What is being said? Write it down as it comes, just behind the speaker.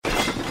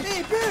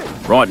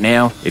Right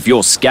now, if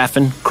you're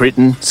scaffing,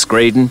 critting,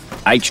 screeding,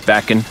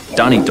 HVACing,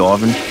 dunny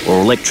diving, or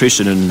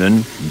electrician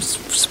and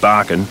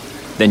sparking,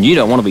 then you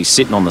don't want to be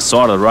sitting on the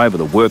side of the road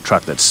with a work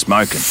truck that's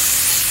smoking.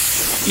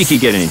 You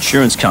could get an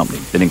insurance company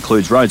that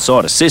includes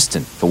roadside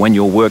assistance for when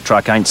your work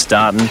truck ain't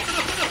starting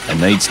and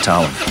needs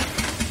towing.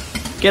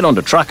 Get on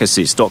to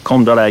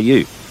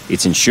truckassist.com.au.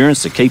 It's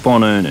insurance to keep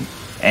on earning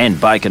and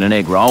bacon and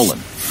egg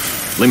rolling.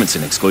 Limits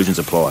and exclusions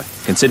apply.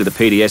 Consider the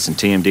PDS and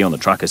TMD on the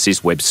Truck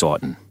Assist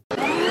website.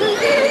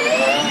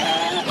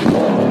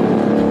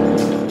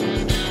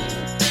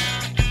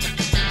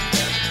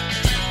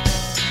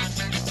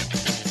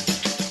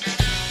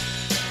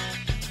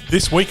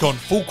 This week on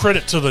Full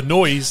Credit to the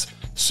Noise,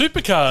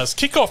 Supercars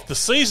kick off the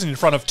season in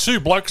front of two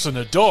blokes and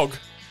a dog.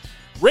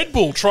 Red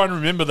Bull try and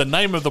remember the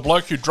name of the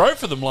bloke who drove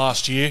for them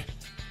last year.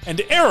 And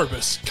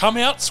Erebus come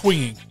out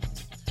swinging.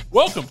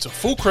 Welcome to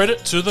Full Credit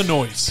to the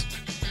Noise.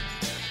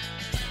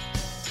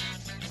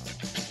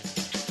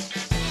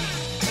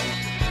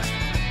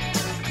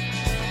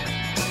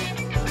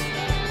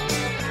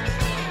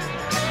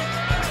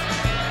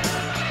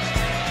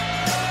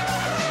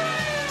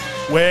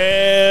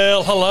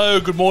 Well, hello,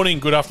 good morning,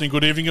 good afternoon,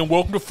 good evening, and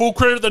welcome to Full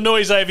Credit to the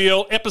Noise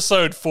AVL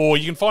Episode 4.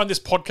 You can find this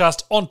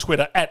podcast on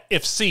Twitter at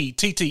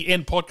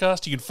FCTTN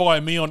Podcast. You can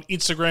find me on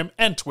Instagram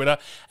and Twitter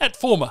at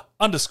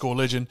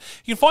former_legend.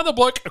 You can find the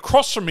bloke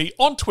across from me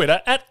on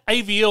Twitter at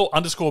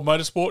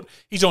AVL_motorsport.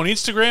 He's on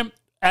Instagram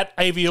at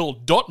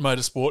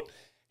AVL.motorsport.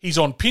 He's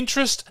on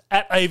Pinterest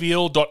at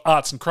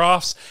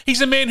avl.artsandcrafts.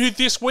 He's a man who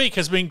this week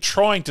has been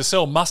trying to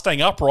sell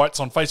Mustang uprights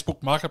on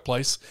Facebook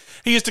Marketplace.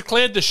 He has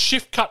declared the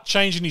shift cut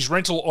change in his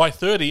rental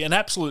i30 an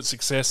absolute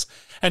success.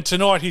 And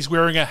tonight he's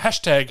wearing a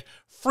hashtag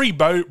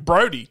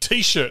 #FreeBrody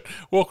t-shirt.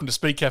 Welcome to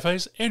Speed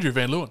Cafe's Andrew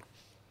Van Leeuwen.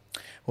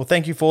 Well,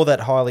 thank you for that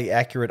highly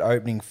accurate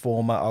opening,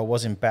 Former. I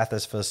was in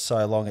Bathurst for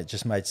so long, it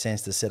just made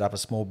sense to set up a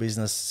small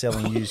business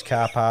selling used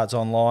car parts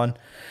online,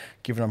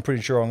 given I'm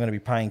pretty sure I'm going to be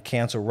paying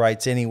council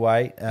rates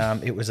anyway.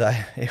 It was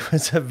a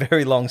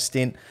very long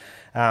stint,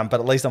 but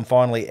at least I'm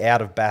finally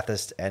out of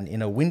Bathurst and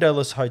in a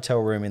windowless hotel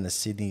room in the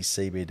Sydney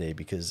CBD,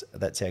 because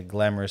that's how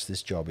glamorous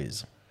this job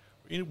is.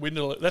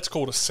 That's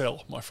called a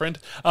cell, my friend.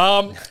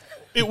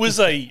 It was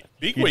a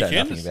big weekend. You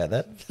know nothing about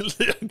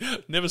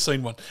that. Never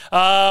seen one.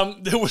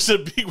 There was a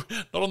big,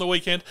 not on the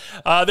weekend.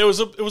 It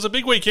was a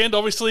big weekend.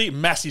 Obviously,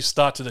 massive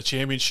start to the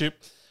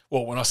championship.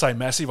 Well, when I say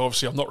massive,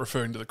 obviously I'm not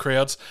referring to the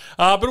crowds.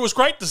 But it was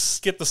great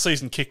to get the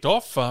season kicked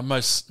off.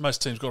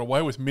 Most teams got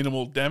away with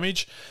minimal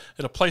damage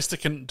at a place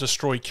that can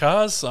destroy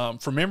cars.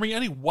 From memory,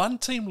 only one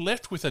team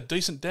left with a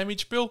decent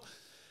damage bill.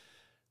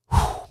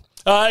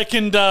 It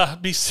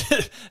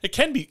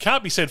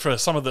can't be said for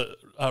some of the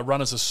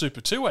runners of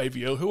Super 2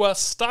 AVL who are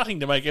starting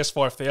to make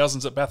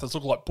S5000s at Bathurst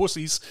look like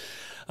pussies.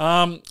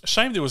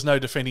 Shame there was no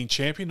defending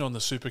champion on the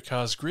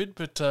Supercars grid,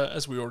 but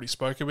as we already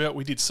spoke about,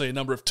 we did see a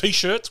number of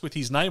T-shirts with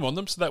his name on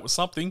them, so that was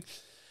something.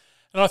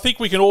 And I think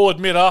we can all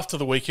admit after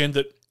the weekend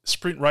that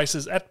sprint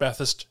races at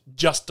Bathurst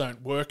just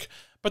don't work.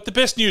 But the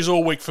best news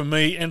all week for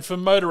me and for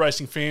motor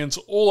racing fans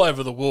all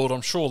over the world,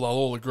 I'm sure they'll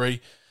all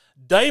agree,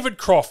 David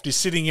Croft is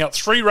sitting out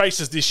 3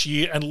 races this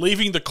year and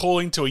leaving the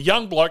calling to a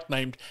young bloke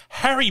named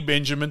Harry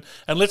Benjamin.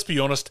 And let's be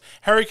honest,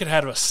 Harry could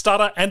have a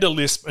stutter and a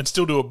lisp and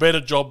still do a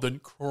better job than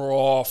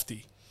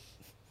Crofty.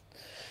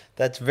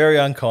 That's very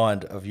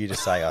unkind of you to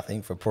say, I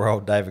think, for poor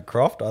old David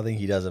Croft. I think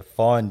he does a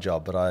fine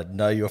job, but I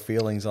know your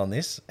feelings on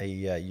this.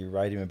 You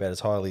rate him about as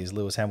highly as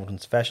Lewis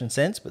Hamilton's fashion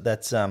sense, but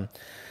that's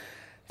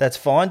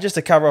fine. Just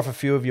to cover off a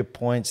few of your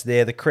points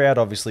there, the crowd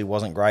obviously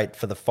wasn't great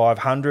for the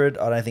 500.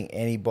 I don't think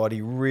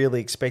anybody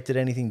really expected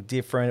anything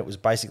different. It was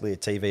basically a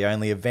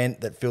TV-only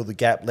event that filled the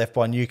gap left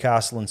by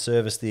Newcastle and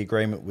serviced the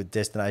agreement with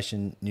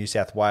Destination New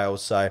South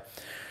Wales. So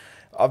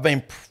I've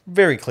been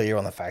very clear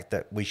on the fact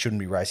that we shouldn't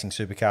be racing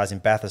supercars in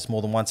Bathurst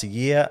more than once a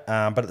year.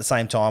 But at the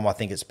same time, I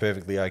think it's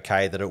perfectly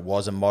okay that it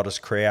was a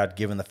modest crowd,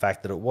 given the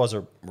fact that it was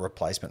a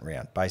replacement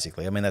round,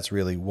 basically. I mean, that's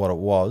really what it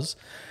was.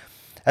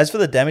 As for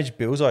the damage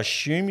bills, I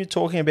assume you're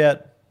talking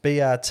about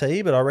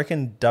BRT, but I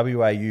reckon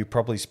WAU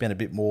probably spent a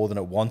bit more than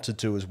it wanted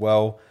to as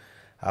well,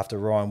 after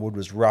Ryan Wood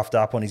was roughed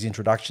up on his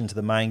introduction to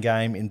the main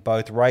game in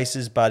both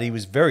races. But he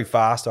was very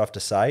fast, I have to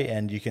say,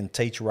 and you can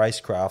teach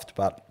racecraft,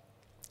 but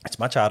it's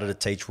much harder to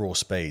teach raw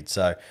speed.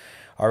 So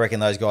I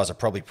reckon those guys are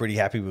probably pretty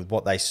happy with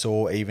what they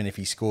saw, even if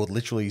he scored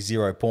literally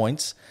 0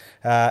 points.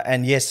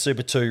 And yes,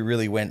 Super 2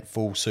 really went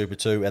full Super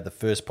 2 at the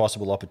first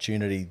possible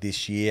opportunity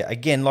this year.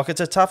 Again,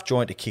 it's a tough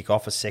joint to kick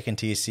off a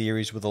second-tier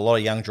series with a lot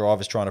of young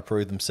drivers trying to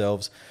prove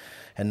themselves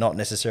and not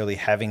necessarily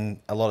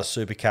having a lot of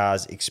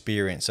supercars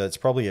experience. So it's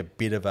probably a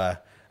bit of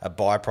a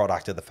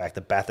byproduct of the fact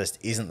that Bathurst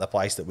isn't the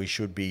place that we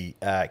should be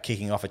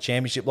kicking off a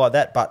championship like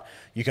that. But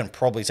you can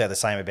probably say the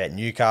same about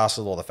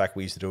Newcastle or the fact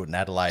we used to do it in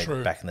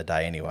Adelaide back in the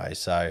day anyway.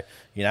 So,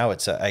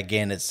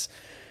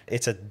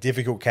 it's a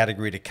difficult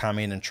category to come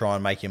in and try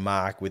and make your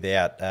mark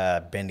without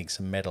bending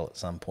some metal at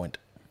some point.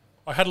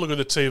 I had a look at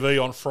the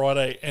TV on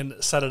Friday and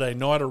Saturday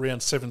night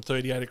around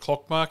 7:30, 8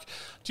 o'clock mark.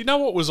 Do you know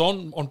what was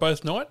on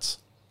both nights?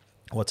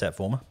 What's that,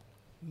 Former?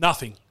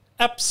 Nothing.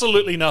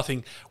 Absolutely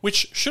nothing,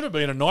 which should have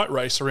been a night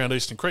race around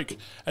Eastern Creek,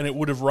 and it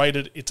would have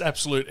rated its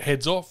absolute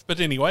heads off. But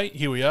anyway,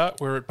 here we are.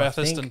 We're at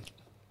Bathurst.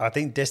 I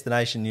think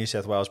Destination New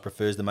South Wales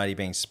prefers the money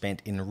being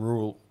spent in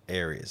rural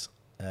areas.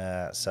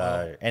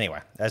 Anyway,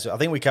 as I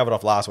think we covered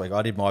off last week,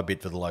 I did my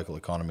bit for the local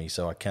economy,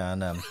 so I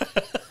can't.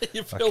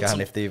 If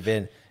the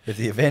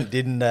event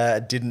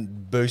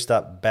didn't boost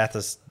up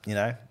Bathurst,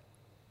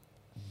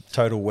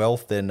 total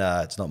wealth, then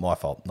it's not my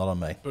fault, not on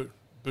me.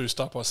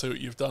 Boost up, I see what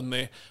you've done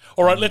there.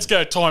 All right, let's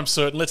go time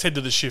certain. Let's head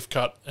to the shift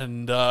cut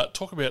and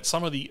talk about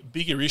some of the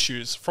bigger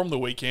issues from the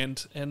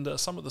weekend and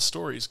some of the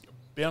stories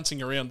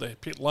bouncing around the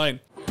pit lane.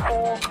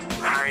 4,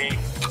 3, 2,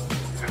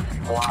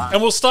 1.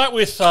 And we'll start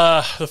with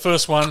the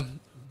first one.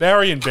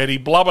 Barry and Betty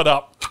blubbered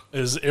up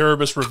as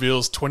Erebus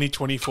reveals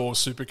 2024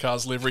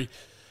 Supercars livery.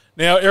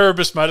 Now,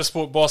 Erebus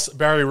Motorsport boss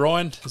Barry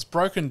Ryan has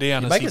broken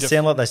down. You make it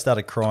sound like they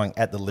started crying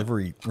at the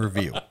livery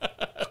reveal.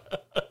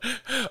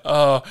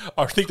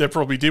 I think they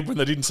probably did when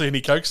they didn't see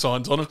any Coke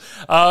signs on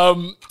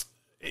them.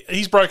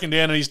 He's broken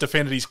down and he's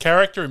defended his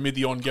character amid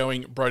the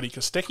ongoing Brody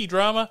Kostecki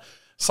drama,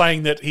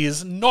 saying that he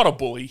is not a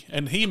bully,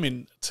 and him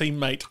and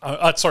team owner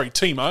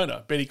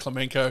Betty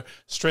Clemenko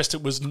stressed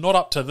it was not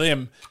up to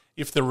them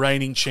if the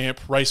reigning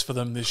champ raced for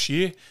them this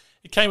year.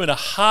 It came in a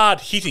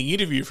hard-hitting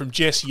interview from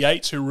Jess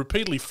Yates, who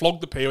repeatedly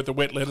flogged the pair with a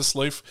wet lettuce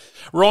leaf.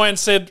 Ryan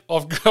said,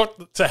 "I've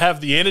got to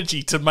have the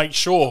energy to make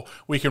sure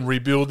we can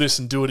rebuild this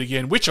and do it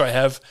again," which I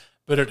have,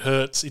 but it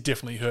hurts. It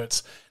definitely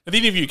hurts. Now, the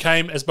interview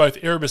came as both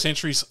Erebus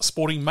entries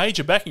sporting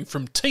major backing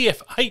from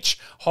TFH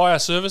Hire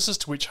Services,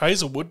 to which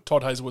Hazelwood,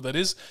 Todd Hazelwood that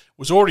is,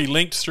 was already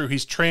linked through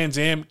his Trans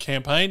Am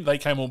campaign. They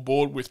came on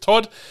board with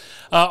Todd.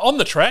 On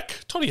the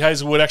track, Toddy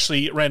Hazelwood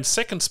actually ran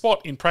second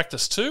spot in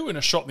practice 2 in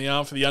a shot in the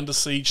arm for the Under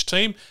Siege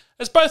team,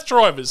 as both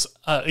drivers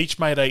each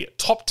made a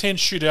top 10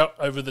 shootout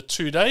over the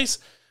 2 days.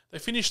 They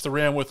finished the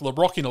round with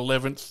LeBrock in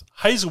 11th,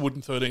 Hazelwood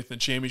in 13th in the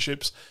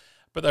championships,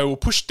 but they were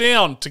pushed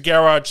down to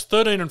garage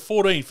 13 and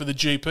 14 for the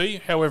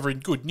GP. However, in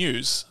good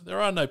news,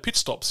 there are no pit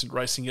stops in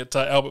racing at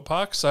Albert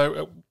Park,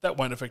 so that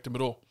won't affect them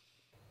at all.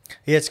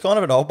 Yeah, it's kind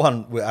of an old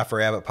one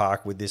for Albert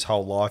Park with this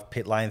whole live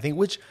pit lane thing,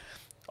 which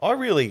I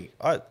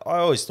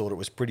always thought it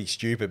was pretty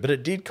stupid, but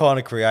it did kind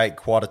of create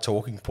quite a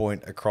talking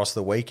point across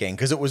the weekend,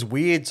 because it was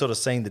weird sort of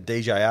seeing the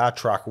DJR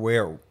truck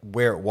where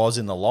it was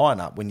in the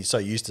lineup when you're so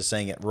used to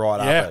seeing it right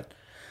up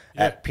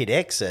at pit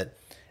exit.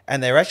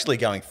 And they're actually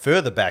going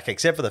further back,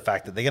 except for the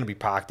fact that they're going to be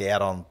parked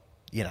out on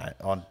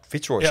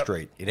Fitzroy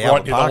Street in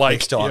Albert Park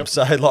next time. Yep.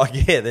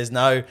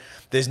 So,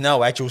 there's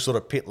no actual sort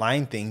of pit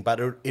lane thing, but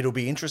it'll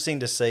be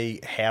interesting to see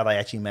how they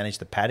actually manage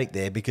the paddock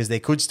there, because there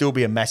could still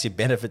be a massive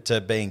benefit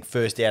to being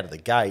first out of the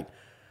gate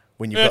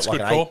when you've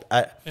got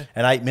an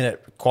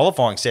 8-minute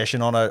qualifying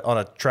session on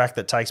a track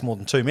that takes more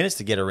than 2 minutes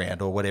to get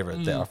around, or whatever.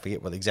 I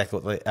forget exactly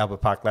what the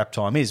Albert Park lap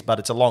time is, but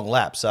it's a long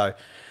lap. So,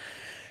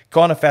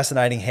 kind of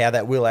fascinating how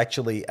that will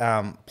actually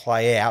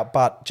play out.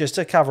 But just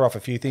to cover off a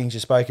few things you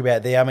spoke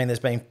about there, I mean, there's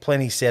been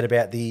plenty said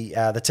about the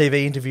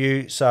TV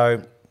interview.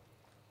 So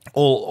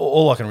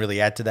all I can really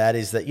add to that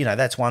is that,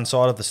 that's one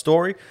side of the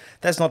story.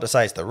 That's not to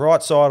say it's the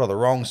right side or the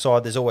wrong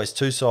side. There's always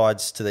two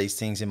sides to these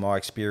things in my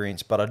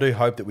experience. But I do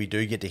hope that we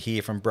do get to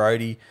hear from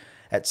Brody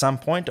at some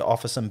point to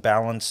offer some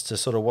balance to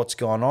sort of what's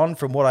gone on.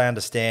 From what I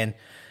understand,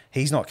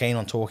 he's not keen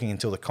on talking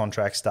until the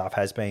contract stuff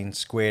has been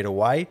squared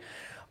away.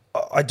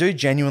 I do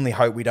genuinely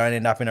hope we don't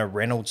end up in a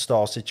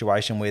Reynolds-style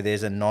situation where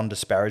there's a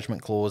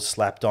non-disparagement clause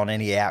slapped on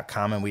any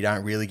outcome and we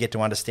don't really get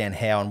to understand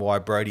how and why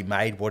Brody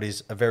made what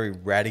is a very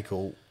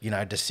radical,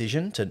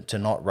 decision to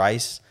not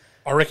race.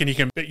 I reckon you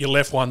can bet your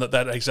left one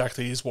that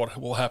exactly is what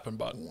will happen.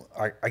 But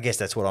I guess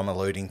that's what I'm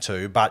alluding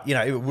to. But,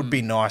 it would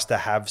be nice to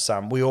have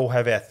some. We all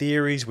have our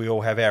theories. We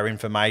all have our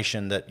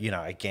information that,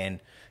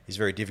 again, is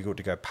very difficult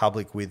to go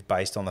public with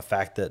based on the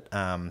fact that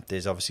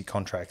there's obviously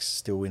contracts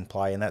still in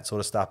play and that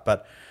sort of stuff.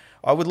 But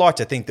I would like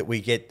to think that we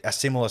get a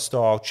similar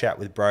style chat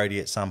with Brody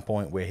at some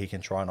point where he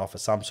can try and offer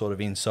some sort of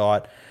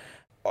insight.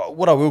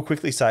 What I will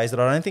quickly say is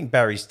that I don't think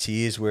Barry's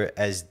tears were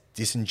as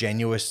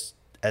disingenuous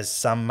as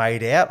some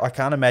made out. I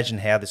can't imagine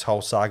how this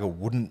whole saga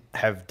wouldn't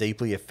have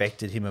deeply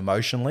affected him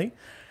emotionally.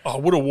 Oh,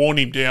 would have worn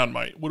him down,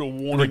 mate. Would have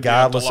worn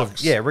regardless him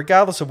down.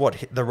 Regardless of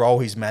what the role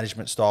his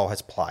management style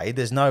has played,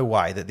 there's no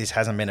way that this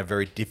hasn't been a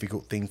very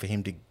difficult thing for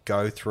him to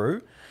go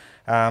through.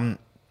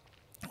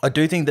 I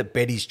do think that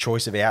Betty's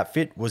choice of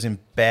outfit was in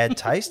bad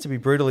taste, to be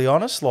brutally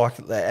honest.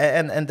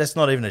 And that's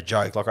not even a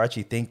joke. I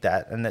actually think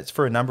that, and that's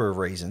for a number of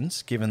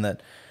reasons, given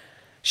that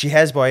she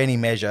has, by any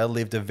measure,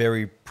 lived a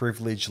very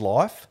privileged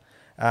life.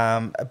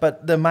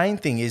 But the main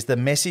thing is the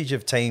message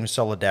of team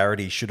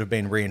solidarity should have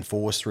been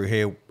reinforced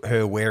through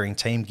her wearing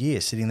team gear,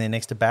 sitting there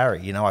next to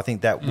Barry. I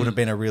think that would have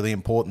been a really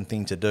important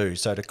thing to do.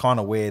 So to kind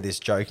of wear this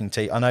joking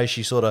tee, I know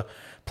she sort of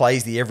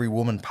plays the every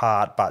woman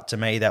part, but to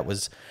me that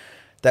was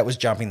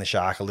jumping the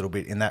shark a little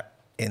bit in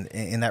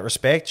that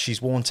respect.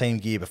 She's worn team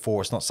gear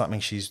before. It's not something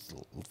she's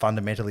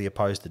fundamentally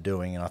opposed to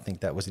doing, and I think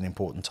that was an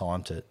important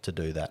time to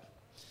do that.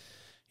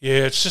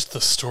 Yeah, it's just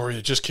the story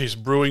that just keeps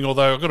brewing,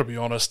 although I've got to be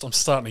honest, I'm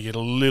starting to get a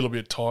little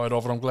bit tired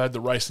of it. I'm glad the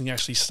racing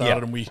actually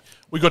started and we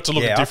got to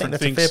look at different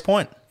things. I think that's a fair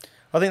point.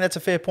 I think that's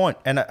a fair point.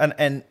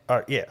 And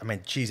yeah, I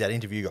mean, geez, that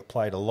interview got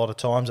played a lot of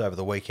times over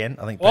the weekend.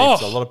 I think a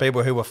lot of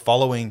people who were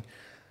following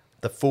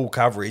the full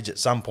coverage at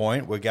some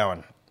point were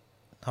going,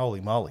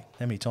 holy moly,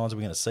 how many times are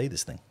we going to see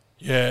this thing?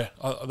 Yeah,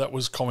 that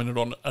was commented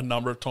on a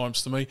number of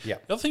times to me. Yeah.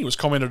 The other thing was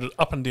commented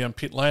up and down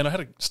pit lane. I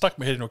had stuck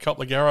my head into a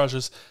couple of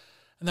garages,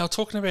 and they were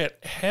talking about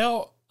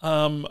how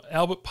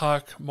Albert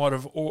Park might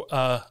have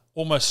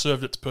almost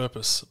served its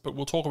purpose, but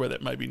we'll talk about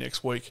that maybe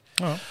next week.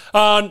 All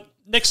right.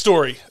 Next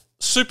story.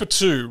 Super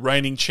 2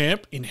 reigning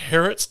champ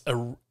inherits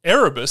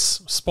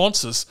Erebus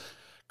sponsors.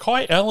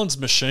 Kai Allen's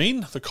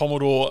machine, the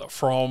Commodore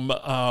from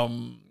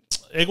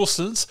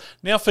Eggleston's,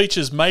 now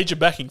features major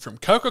backing from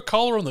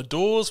Coca-Cola on the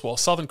doors, while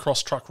Southern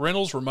Cross Truck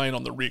Rentals remain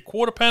on the rear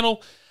quarter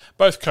panel.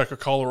 Both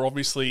Coca-Cola,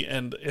 obviously,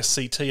 and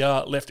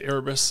SCTR left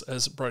Erebus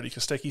as Brody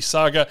Kostecki's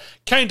saga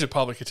came to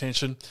public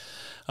attention,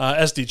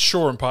 as did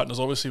Shaw and Partners.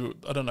 Obviously,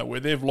 I don't know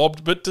where they've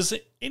lobbed, but does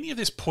any of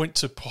this point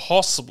to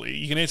possibly,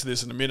 you can answer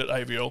this in a minute,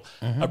 AVL,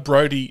 a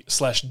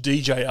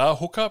Brody/DJR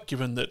hookup,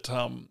 given that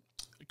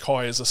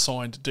Kai is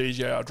assigned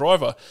DJR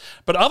driver?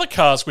 But other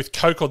cars with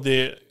Coke on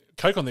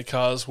their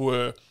cars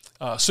were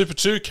Super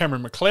 2,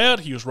 Cameron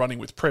McLeod. He was running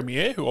with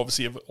Premier, who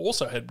obviously have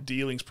also had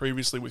dealings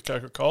previously with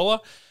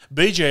Coca-Cola.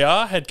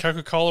 BJR had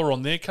Coca-Cola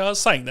on their cars,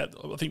 saying that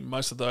I think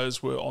most of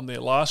those were on there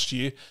last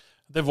year.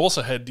 They've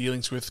also had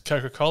dealings with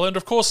Coca-Cola. And,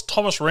 of course,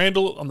 Thomas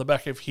Randall on the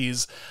back of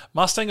his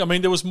Mustang. I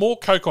mean, there was more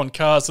Coke on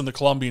cars than the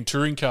Colombian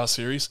Touring Car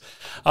Series.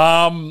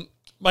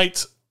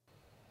 Mate...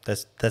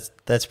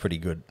 That's pretty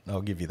good.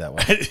 I'll give you that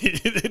one.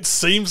 It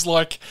seems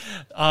like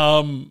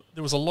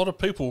there was a lot of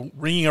people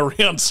ringing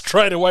around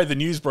straight away. The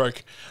news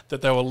broke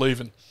that they were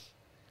leaving.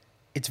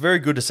 It's very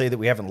good to see that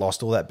we haven't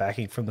lost all that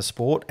backing from the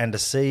sport, and to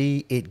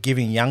see it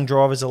giving young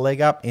drivers a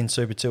leg up in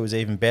Super 2 is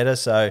even better.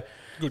 So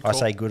I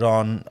say good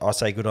on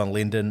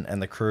Lyndon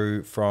and the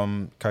crew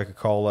from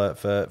Coca-Cola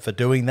for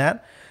doing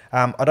that.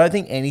 I don't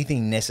think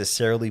anything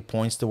necessarily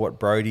points to what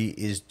Brody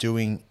is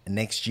doing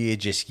next year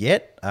just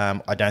yet.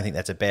 I don't think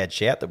that's a bad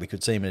shout that we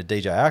could see him in a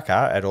DJR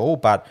car at all,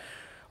 but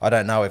I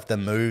don't know if the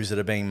moves that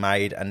are being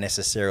made are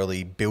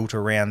necessarily built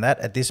around that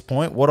at this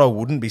point. What I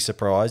wouldn't be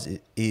surprised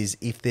is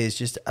if there's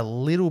just a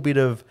little bit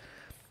of,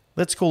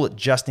 let's call it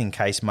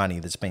just-in-case money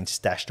that's been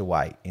stashed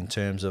away in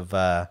terms of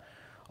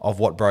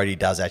what Brody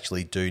does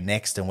actually do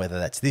next, and whether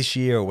that's this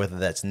year or whether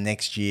that's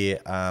next year.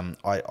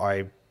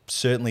 I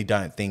certainly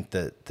don't think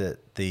that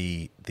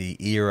the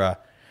era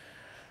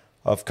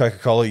of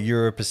Coca-Cola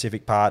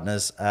Euro-Pacific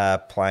partners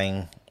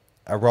playing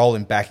a role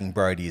in backing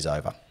Brody is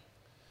over.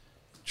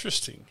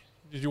 Interesting.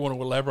 Did you want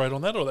to elaborate on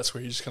that, or that's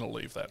where you're just going to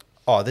leave that?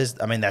 Oh, that's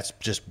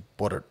just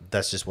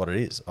what it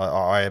is.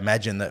 I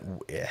imagine that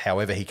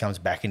however he comes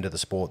back into the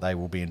sport, they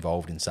will be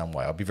involved in some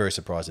way. I'd be very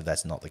surprised if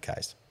that's not the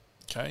case.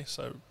 Okay,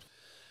 so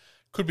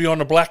could be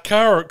on a black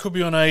car, or it could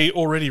be on a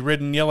already red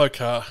and yellow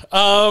car.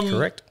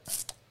 Correct.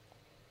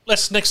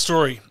 Next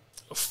story.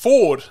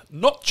 Ford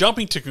not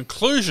jumping to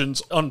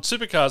conclusions on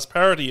Supercars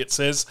parity, it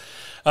says.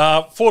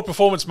 Ford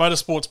Performance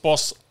Motorsports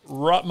boss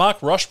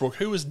Mark Rushbrook,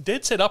 who was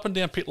dead set up and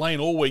down pit lane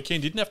all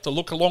weekend, didn't have to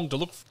look along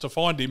to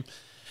find him.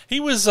 He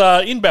was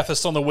in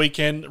Bathurst on the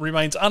weekend,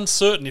 remains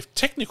uncertain if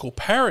technical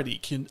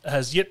parity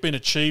has yet been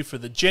achieved for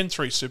the Gen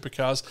 3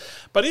 supercars,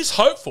 but is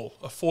hopeful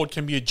a Ford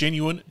can be a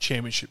genuine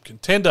championship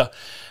contender.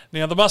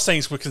 Now, the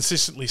Mustangs were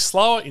consistently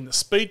slower in the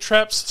speed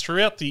traps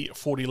throughout the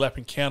 40-lap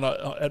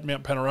encounter at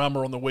Mount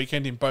Panorama on the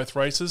weekend in both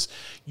races,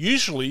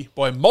 usually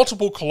by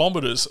multiple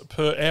kilometres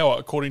per hour,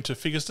 according to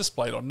figures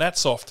displayed on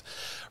Natsoft.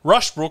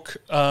 Rushbrook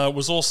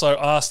was also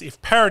asked if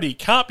parity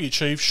can't be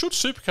achieved, should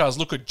supercars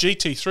look at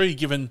GT3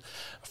 given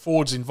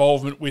Ford's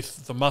involvement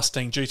with the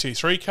Mustang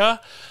GT3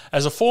 car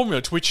as a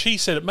formula, to which he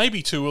said it may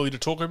be too early to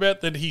talk about,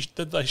 that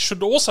they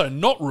should also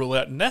not rule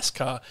out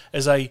NASCAR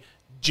as a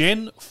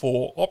Gen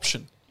 4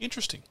 option.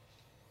 Interesting.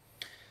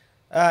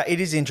 It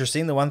is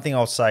interesting. The one thing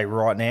I'll say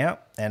right now,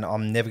 and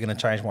I'm never going to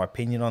change my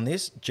opinion on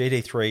this,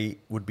 GT3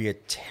 would be a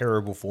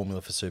terrible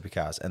formula for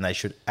supercars, and they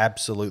should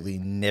absolutely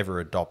never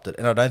adopt it.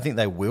 And I don't think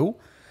they will,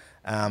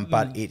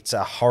 but it's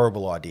a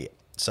horrible idea.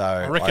 So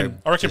I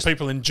reckon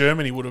people in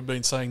Germany would have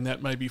been saying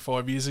that maybe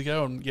 5 years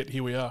ago, and yet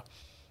here we are.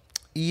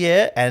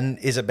 Yeah, and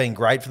is it been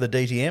great for the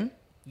DTM?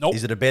 Nope.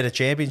 Is it a better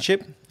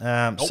championship?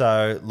 Nope.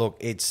 So, look,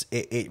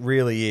 it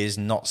really is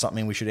not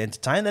something we should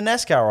entertain. The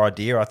NASCAR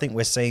idea, I think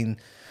we're seeing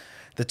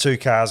the two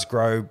cars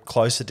grow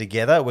closer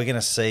together. We're going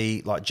to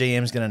see, like,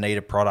 GM's going to need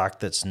a product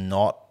that's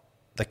not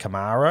the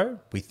Camaro,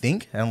 we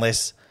think,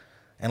 unless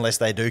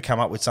they do come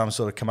up with some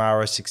sort of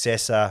Camaro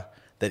successor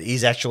that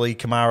is actually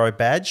Camaro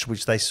badged,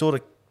 which they sort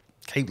of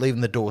keep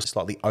leaving the door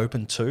slightly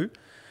open to.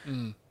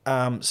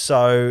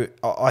 So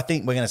I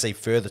think we're going to see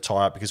further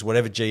tie-up, because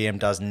whatever GM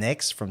does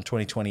next from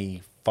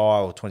 2025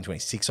 or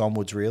 2026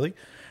 onwards, really,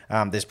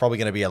 there's probably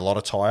going to be a lot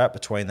of tie-up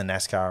between the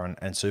NASCAR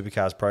and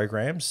Supercars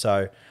programs.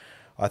 So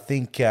I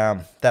think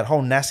that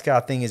whole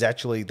NASCAR thing is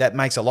actually, that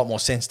makes a lot more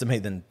sense to me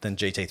than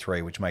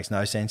GT3, which makes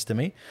no sense to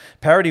me.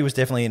 Parity was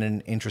definitely in an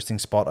interesting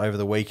spot over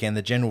the weekend.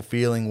 The general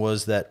feeling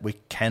was that we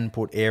can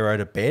put aero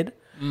to bed,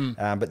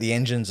 but the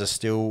engines are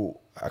still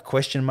a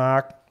question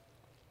mark.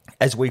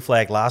 As we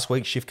flagged last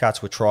week, shift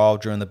cuts were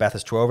trialled during the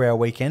Bathurst 12-hour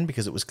weekend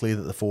because it was clear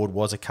that the Ford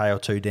was a K or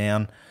two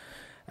down.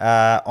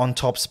 On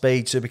top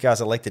speed,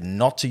 Supercars elected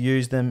not to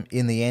use them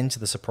in the end, to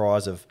the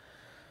surprise of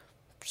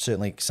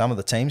certainly some of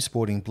the teams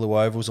sporting blue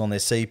ovals on their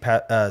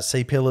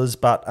C-pillars.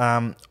 But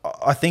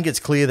I think it's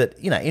clear that,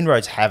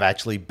 inroads have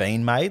actually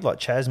been made. Like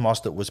Chaz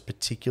Mostert was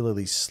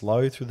particularly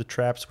slow through the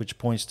traps, which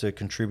points to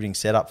contributing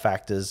setup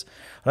factors.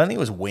 I don't think it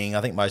was wing.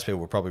 I think most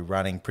people were probably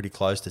running pretty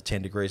close to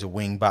 10 degrees of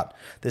wing, but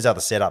there's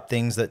other setup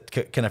things that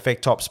can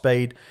affect top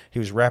speed. He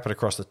was rapid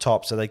across the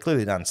top, so they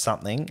clearly done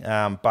something.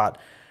 But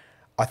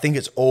I think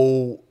it's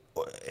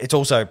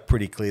also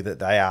pretty clear that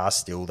they are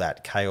still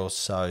that K or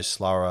so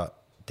slower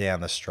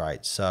down the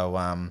straight.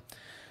 So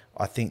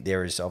I think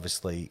there is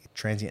obviously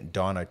transient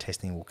dyno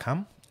testing will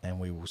come, and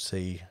we will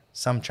see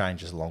some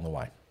changes along the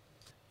way.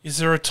 Is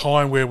there a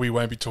time where we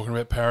won't be talking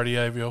about parity,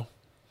 Aviel?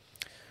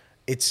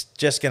 It's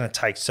just going to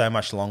take so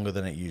much longer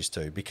than it used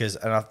to, because,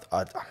 and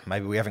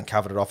maybe we haven't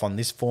covered it off on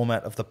this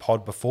format of the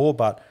pod before,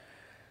 but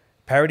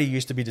parity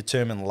used to be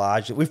determined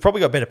largely. We've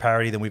probably got better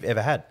parity than we've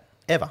ever had,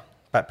 ever.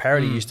 But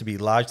parity used to be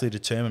largely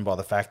determined by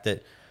the fact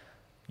that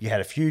you had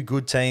a few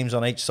good teams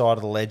on each side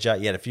of the ledger.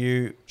 You had a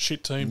few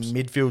shit teams,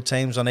 midfield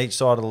teams on each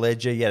side of the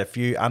ledger. You had a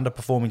few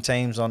underperforming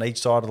teams on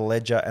each side of the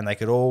ledger, and they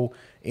could all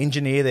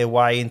engineer their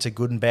way into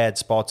good and bad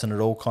spots, and it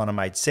all kind of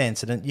made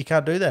sense. And you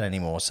can't do that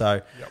anymore.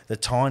 So the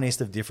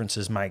tiniest of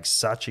differences makes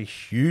such a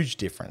huge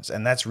difference,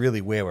 and that's really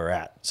where we're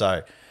at.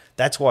 So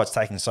that's why it's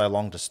taking so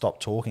long to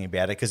stop talking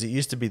about it, because it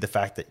used to be the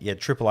fact that you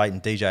had Triple Eight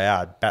and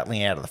DJR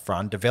battling out of the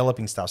front,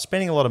 developing stuff,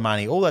 spending a lot of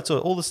money, all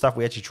the stuff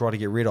we actually try to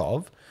get rid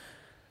of.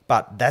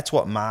 But that's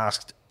what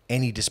masked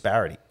any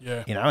disparity,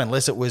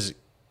 unless it was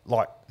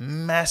like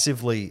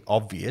massively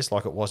obvious,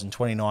 like it was in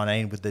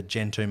 2019 with the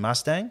Gen 2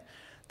 Mustang,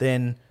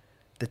 then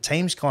the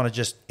teams kind of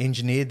just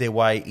engineered their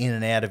way in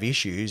and out of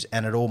issues,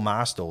 and it all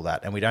masked all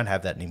that. And we don't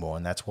have that anymore,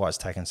 and that's why it's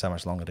taken so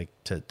much longer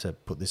to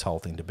put this whole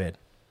thing to bed.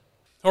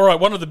 All right,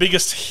 one of the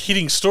biggest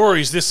hitting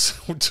stories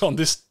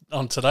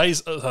on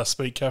today's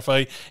Speed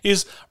Cafe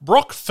is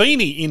Brock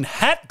Feeney in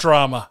hat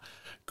drama.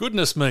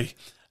 Goodness me.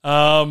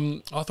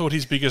 I thought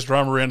his biggest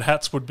drama around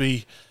hats would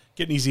be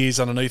getting his ears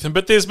underneath him.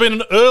 But there's been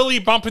an early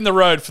bump in the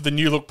road for the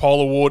New Look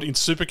Pole Award in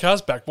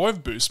Supercars, backed by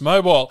Boost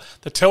Mobile.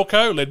 The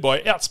telco, led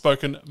by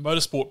outspoken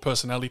motorsport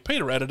personality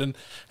Peter Adderton,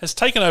 has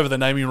taken over the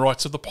naming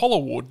rights of the Pole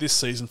Award this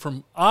season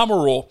from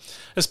Armour.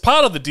 As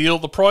part of the deal,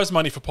 the prize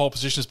money for pole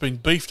position has been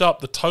beefed up,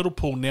 the total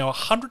pool now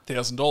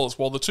 $100,000,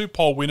 while the two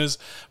pole winners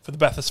for the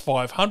Bathurst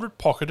 500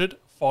 pocketed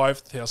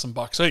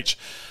 $5,000 each.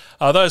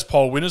 Those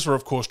pole winners were,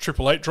 of course,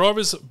 Triple Eight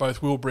drivers,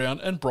 both Will Brown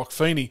and Brock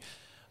Feeney.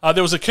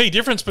 There was a key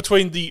difference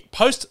between the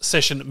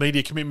post-session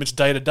media commitments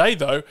day-to-day,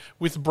 though,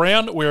 with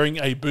Brown wearing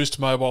a Boost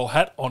Mobile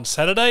hat on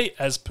Saturday,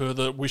 as per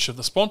the wish of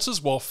the sponsors,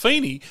 while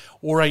Feeney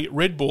wore a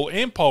Red Bull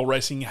Ampole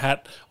Racing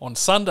hat on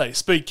Sunday.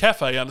 Speed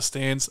Cafe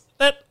understands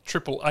that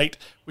Triple Eight,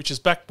 which is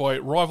backed by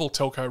rival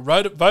telco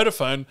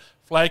Vodafone,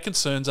 flagged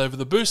concerns over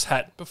the Boost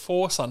hat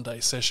before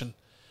Sunday's session.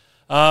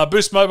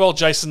 Boost Mobile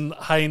Jason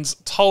Haynes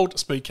told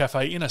Speed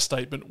Cafe in a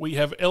statement, "We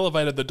have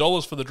elevated the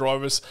dollars for the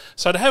drivers,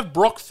 so to have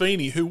Brock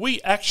Feeney, who we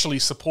actually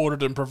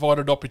supported and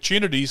provided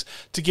opportunities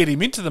to get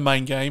him into the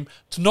main game,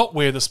 to not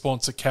wear the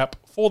sponsor cap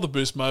for the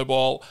Boost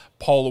Mobile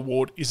Pole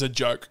Award is a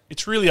joke.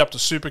 It's really up to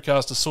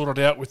Supercars to sort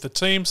it out with the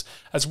teams,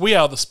 as we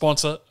are the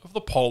sponsor of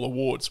the Pole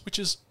Awards," which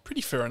is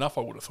pretty fair enough,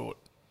 I would have thought.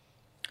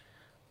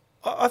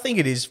 I think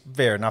it is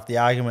fair enough. The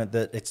argument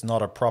that it's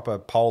not a proper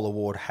Pole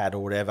Award hat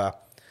or whatever,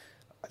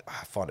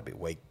 I find it a bit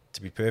weak,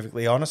 to be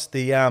perfectly honest.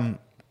 The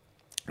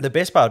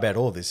best part about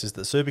all of this is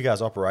that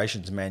Supercars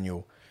operations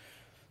manual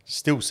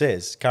still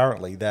says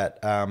currently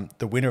that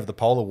the winner of the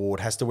Pole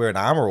Award has to wear an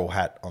Armour All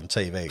hat on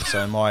TV.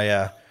 So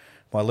my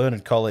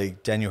learned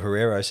colleague Daniel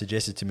Herrero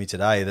suggested to me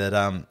today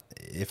that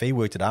if he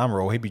worked at Armour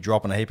All, he'd be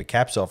dropping a heap of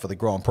caps off for the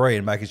Grand Prix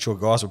and making sure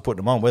guys were putting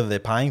them on, whether they're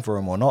paying for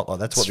them or not. Like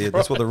that's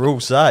what the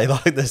rules say.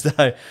 Like there's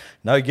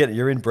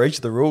you're in breach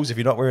of the rules if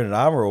you're not wearing an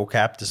Armour All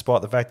cap,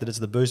 despite the fact that it's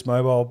the Boost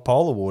Mobile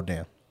Pole Award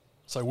now.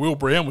 So Will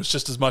Brown was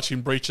just as much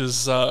in breach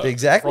as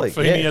exactly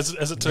Brock Feeney as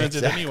it turns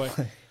out anyway.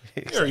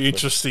 Very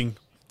interesting.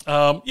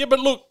 But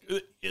look,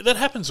 that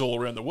happens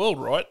all around the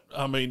world, right?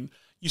 I mean,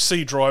 you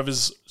see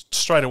drivers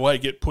straight away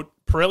get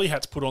Pirelli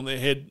hats put on their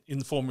head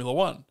in Formula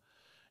One,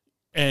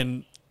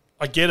 and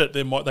I get it.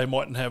 They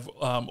mightn't have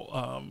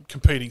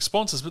competing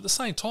sponsors, but at the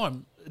same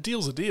time, a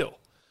deal's a deal.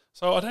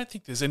 So I don't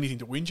think there's anything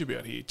to whinge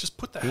about here. Just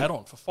put the hat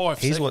on for 5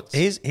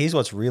 seconds. Here's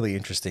what's really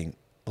interesting.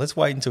 Let's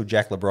wait until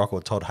Jack LeBrock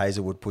or Todd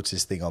Hazelwood puts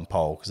this thing on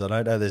pole, because I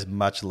don't know there's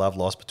much love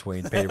lost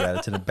between Peter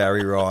Adderton and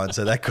Barry Ryan,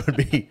 so that could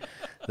be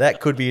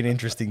an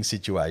interesting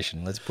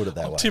situation. Let's put it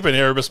that way. Tip and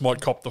Erebus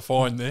might cop the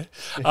fine there.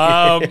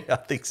 I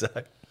think so.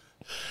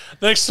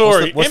 Next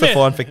story. What's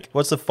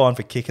the fine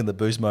for kicking the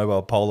Boost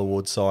Mobile Pole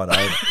Award sign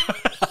over?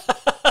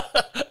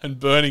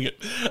 And burning it.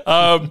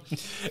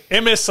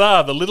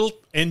 MSR, the little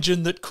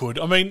engine that could.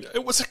 I mean,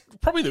 it was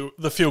probably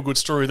the feel-good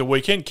story of the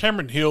weekend.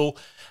 Cameron Hill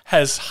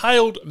has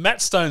hailed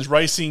Matt Stone's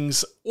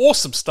Racing's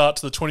awesome start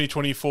to the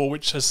 2024,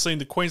 which has seen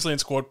the Queensland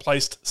squad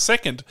placed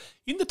second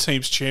in the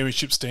team's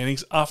championship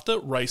standings after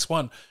race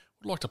 1.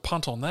 Would like to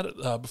punt on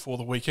that before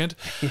the weekend.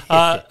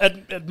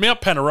 At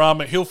Mount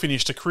Panorama, Hill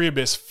finished a career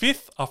best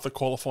 5th after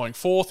qualifying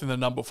 4th in the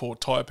number 4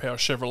 Tyre Power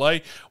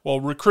Chevrolet, while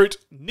recruit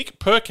Nick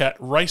Percat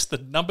raced the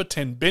number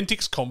 10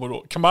 Bentix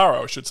Camaro,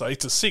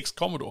 to 6th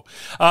Commodore.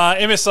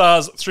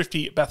 MSR's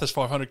thrifty Bathurst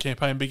 500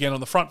 campaign began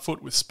on the front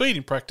foot with speed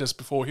in practice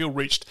before Hill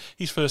reached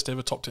his first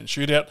ever top 10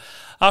 shootout.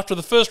 After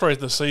the first race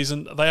of the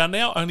season, they are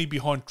now only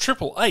behind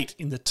 888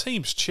 in the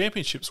team's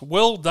championships.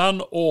 Well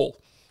done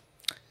all.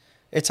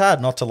 It's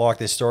hard not to like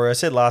this story. I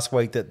said last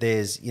week that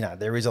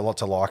there is a lot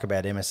to like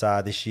about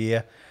MSR this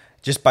year,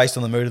 just based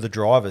on the mood of the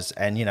drivers.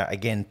 And,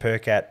 again,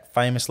 Percat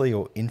famously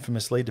or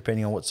infamously,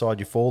 depending on what side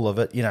you fall of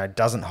it,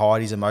 doesn't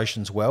hide his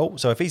emotions well.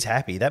 So if he's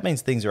happy, that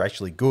means things are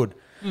actually good.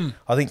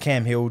 I think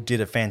Cam Hill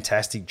did a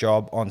fantastic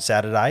job on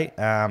Saturday.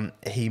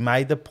 He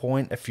made the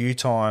point a few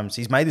times.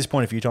 He's made this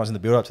point a few times in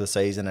the build-up to the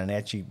season, and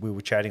actually we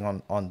were chatting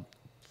on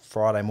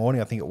Friday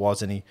morning, I think it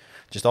was, and he,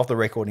 just off the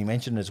record, he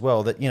mentioned as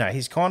well that,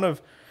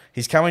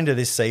 he's coming to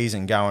this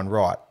season going,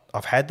 right,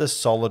 I've had this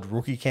solid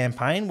rookie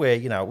campaign where,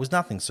 it was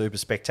nothing super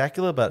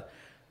spectacular, but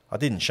I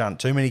didn't shunt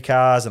too many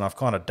cars and I've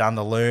kind of done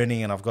the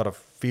learning and I've got a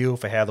feel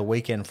for how the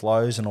weekend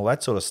flows and all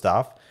that sort of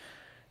stuff.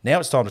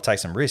 Now it's time to take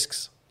some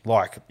risks.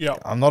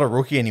 I'm not a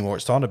rookie anymore.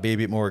 It's time to be a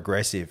bit more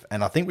aggressive.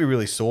 And I think we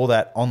really saw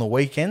that on the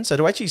weekend. So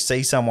to actually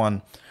see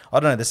someone,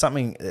 I don't know, there's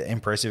something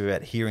impressive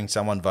about hearing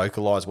someone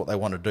vocalise what they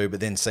want to do, but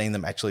then seeing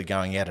them actually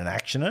going out and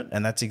action it.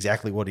 And that's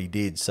exactly what he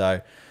did. So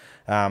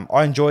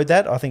I enjoyed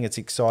that. I think it's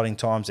exciting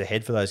times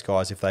ahead for those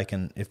guys if they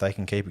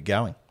can keep it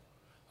going.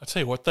 I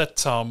tell you what,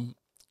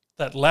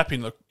 that lap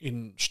in the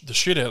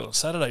shootout on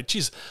Saturday,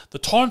 geez, the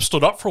time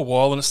stood up for a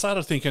while, and it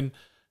started thinking,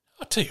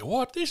 I tell you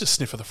what, there's a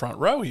sniff of the front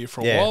row here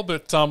for a while,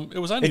 but it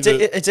was only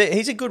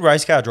he's a good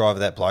race car driver,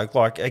 that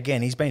bloke.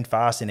 Again, he's been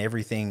fast in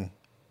everything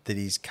that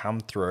he's come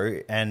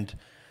through, and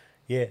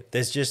yeah,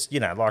 there's just,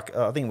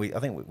 I think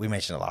we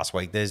mentioned it last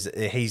week.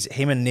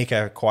 Him and Nick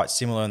are quite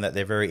similar in that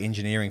they're very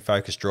engineering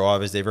focused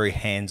drivers. They're very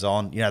hands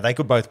on. They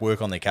could both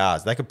work on their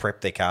cars. They could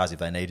prep their cars if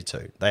they needed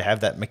to. They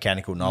have that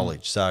mechanical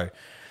knowledge. So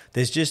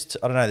there's just,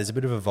 I don't know, there's a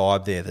bit of a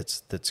vibe there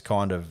that's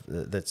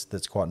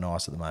quite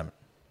nice at the moment.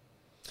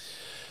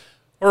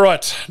 All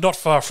right, not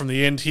far from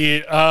the end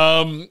here.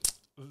 Van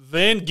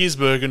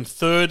Gisbergen,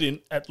 third in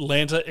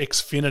Atlanta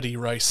Xfinity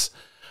race.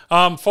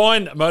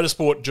 Fine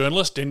motorsport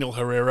journalist Daniel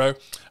Herrero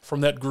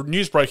from that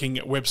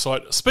newsbreaking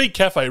website Speed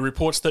Cafe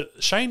reports that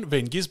Shane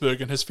Van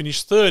Gisbergen has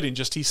finished third in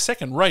just his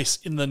second race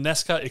in the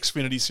NASCAR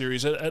Xfinity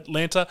Series at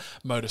Atlanta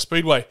Motor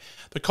Speedway.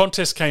 The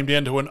contest came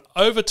down to an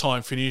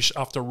overtime finish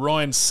after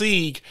Ryan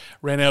Sieg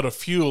ran out of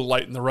fuel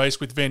late in the race,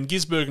 with Van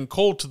Gisbergen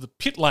called to the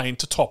pit lane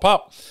to top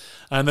up.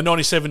 And the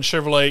 97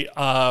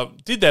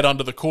 Chevrolet did that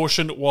under the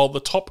caution while the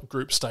top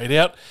group stayed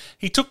out.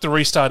 He took the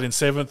restart in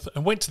 7th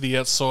and went to the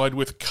outside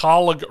with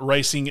Carlig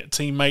Racing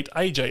teammate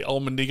AJ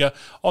Allmendinger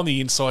on the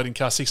inside in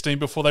car 16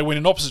 before they went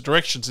in opposite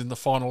directions in the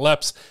final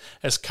laps.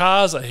 As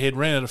cars ahead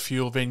ran out of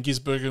fuel, Van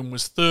Gisbergen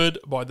was third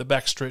by the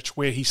backstretch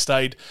where he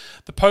stayed.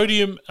 The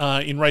podium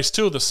in race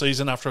 2 of the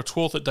season after a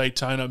 12th at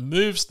Daytona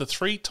moves the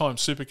 3-time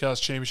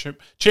Supercars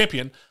Championship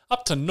champion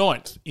up to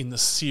 9th in the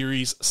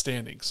series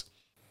standings.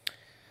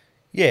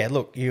 Yeah,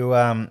 look,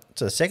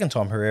 it's the second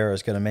time Herrera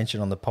is going to mention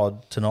on the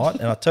pod tonight,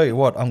 and I tell you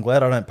what, I'm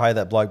glad I don't pay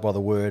that bloke by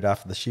the word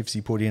after the shifts he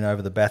put in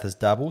over the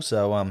Bathurst double.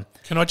 So,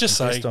 can I just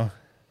say,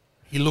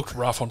 he looked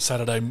rough on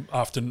Saturday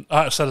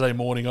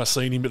morning. I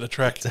seen him at the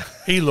track.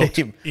 He looked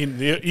in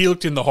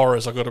the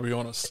horrors. I got to be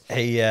honest.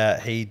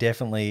 He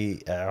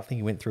definitely. I think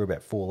he went through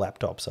about 4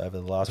 laptops over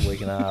the last week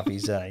and a half.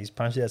 He's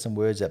punched out some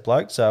words, that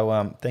bloke.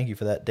 So thank you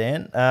for that,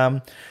 Dan.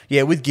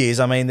 With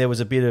Gears, I mean, there was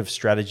a bit of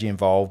strategy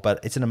involved,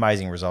 but it's an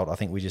amazing result. I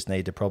think we just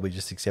need to probably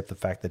just accept the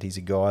fact that he's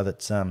a guy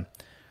that's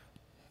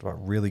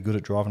really good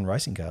at driving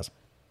racing cars.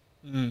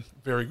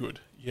 Very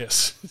good.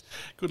 Yes.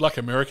 Good luck,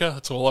 America.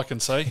 That's all I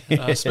can say,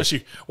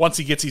 especially once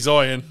he gets his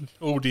eye in.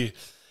 Oh, dear.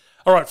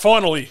 All right,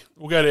 finally,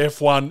 we'll go to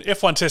F1.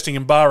 F1 testing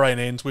in Bahrain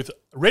ends with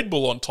Red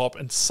Bull on top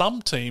and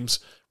some teams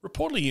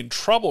reportedly in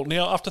trouble.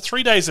 Now, after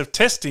 3 days of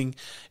testing,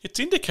 it's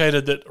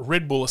indicated that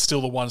Red Bull are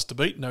still the ones to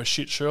beat. No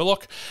shit,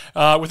 Sherlock.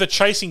 With a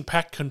chasing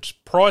pack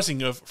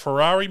comprising of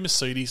Ferrari,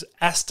 Mercedes,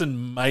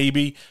 Aston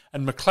maybe,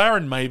 and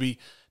McLaren maybe.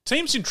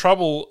 Teams in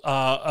trouble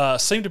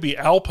seem to be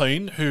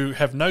Alpine, who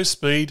have no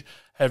speed,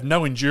 have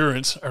no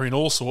endurance, are in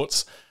all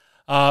sorts.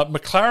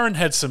 McLaren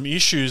had some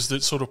issues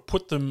that sort of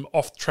put them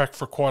off track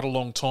for quite a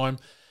long time,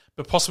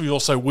 but possibly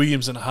also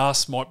Williams and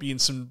Haas might be in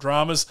some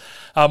dramas.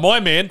 My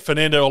man,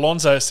 Fernando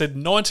Alonso, said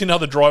 19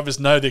 other drivers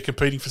know they're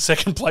competing for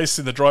second place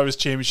in the Drivers'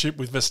 Championship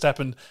with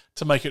Verstappen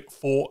to make it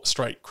 4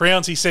 straight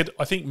crowns. He said,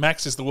 I think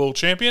Max is the world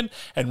champion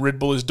and Red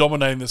Bull is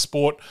dominating the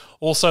sport.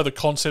 Also, the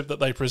concept that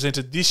they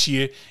presented this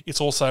year,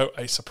 it's also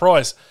a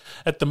surprise.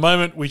 At the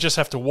moment, we just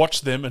have to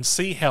watch them and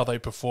see how they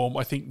perform.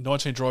 I think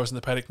 19 drivers in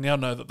the paddock now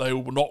know that they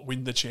will not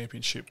win the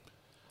championship.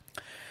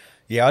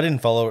 Yeah, I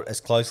didn't follow it as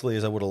closely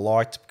as I would have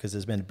liked because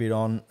there's been a bit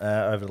on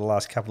over the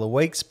last couple of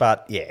weeks.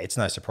 But yeah, it's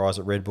no surprise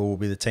that Red Bull will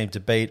be the team to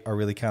beat. I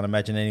really can't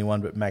imagine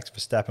anyone but Max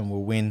Verstappen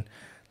will win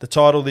the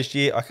title this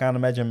year. I can't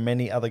imagine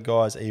many other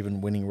guys even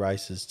winning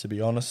races, to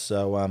be honest.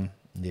 So,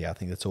 yeah, I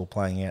think that's all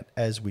playing out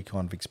as we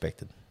kind of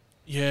expected.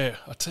 Yeah,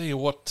 I tell you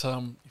what,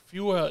 if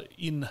you were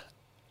in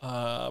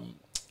a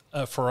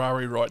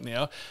Ferrari right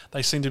now,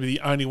 they seem to be the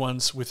only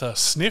ones with a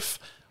sniff.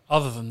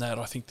 Other than that,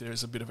 I think there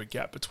is a bit of a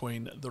gap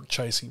between the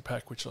chasing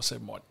pack, which I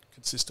said might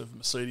consist of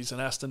Mercedes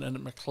and Aston and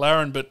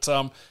McLaren. But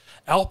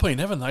Alpine,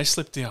 haven't they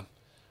slipped down?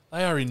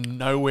 They are in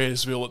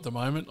nowheresville at the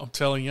moment, I'm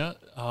telling you.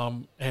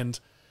 And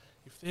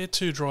if they're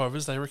two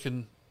drivers, they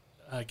reckon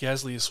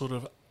Gasly is sort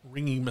of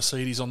ringing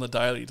Mercedes on the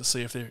daily to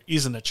see if there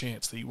isn't a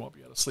chance that he might be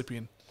able to slip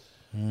in.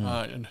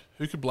 And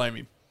who could blame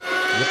him? Full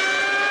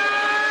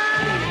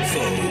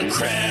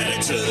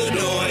credit to the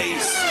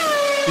noise.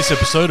 This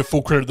episode of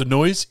Full Credit to the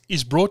Noise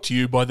is brought to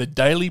you by the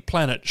Daily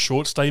Planet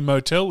Short Stay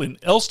Motel in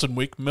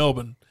Elstonwick,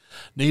 Melbourne.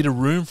 Need a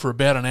room for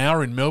about an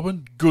hour in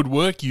Melbourne? Good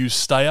work, you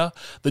stayer.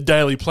 The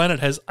Daily Planet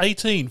has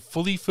 18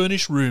 fully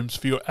furnished rooms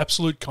for your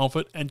absolute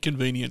comfort and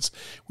convenience,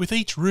 with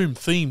each room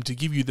themed to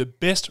give you the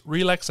best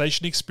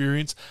relaxation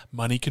experience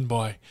money can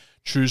buy.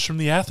 Choose from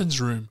the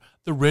Athens room,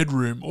 the Red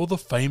Room, or the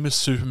famous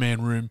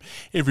Superman room.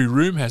 Every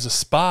room has a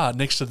spa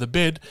next to the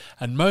bed,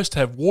 and most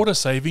have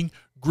water-saving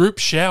group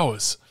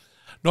showers.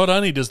 Not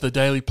only does the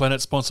Daily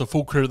Planet sponsor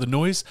Full Credit to the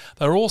Noise,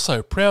 they're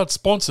also proud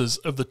sponsors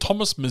of the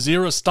Thomas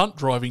Mazera stunt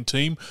driving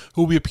team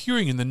who will be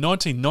appearing in the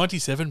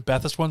 1997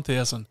 Bathurst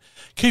 1000.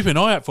 Keep an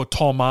eye out for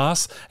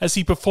Thomas as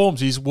he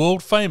performs his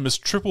world-famous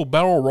triple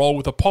barrel roll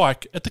with a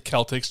pike at the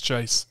Caltex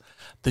Chase.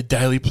 The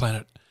Daily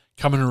Planet.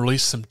 Come and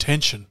release some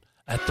tension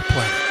at the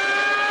planet.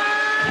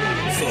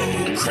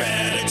 Full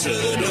credit to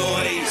the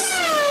noise.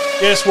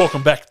 Yes,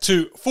 welcome back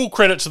to Full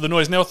Credit to the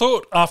Noise. Now, I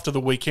thought after the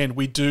weekend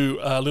we'd do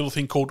a little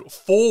thing called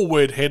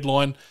Forward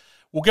Headline.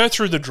 We'll go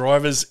through the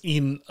drivers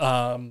in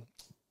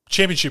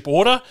championship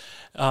order,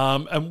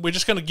 and we're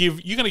just going to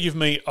you're going to give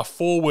me a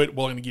forward,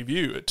 well, I'm going to give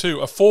you too,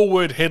 a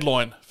forward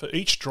headline for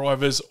each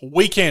driver's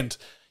weekend.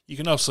 You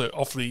can also,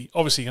 obviously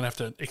you're going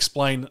to have to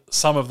explain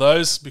some of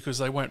those because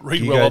they won't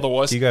read well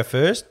otherwise. Do you go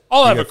first?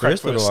 I'll have a crack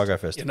first. Or do I go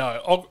first? Yeah,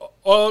 no,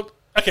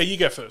 okay, you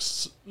go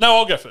first. No,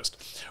 I'll go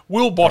first.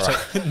 Will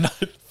Bottas. Right. No,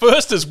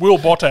 first is Will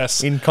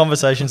Bottas. In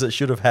conversations that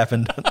should have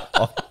happened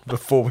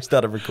before we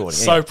started recording.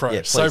 So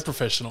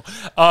professional.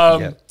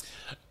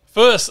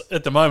 First,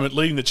 at the moment,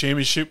 leading the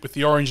championship with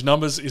the orange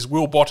numbers is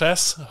Will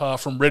Bottas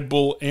from Red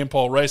Bull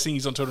Ampol Racing.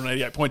 He's on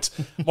 288 points.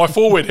 My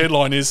forward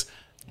headline is,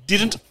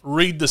 didn't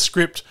read the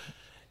script.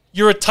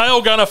 You're a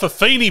tail gunner for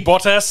Feeney,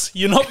 Bottas.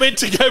 You're not meant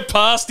to go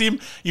past him.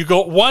 You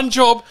got one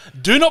job.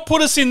 Do not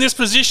put us in this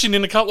position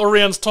in a couple of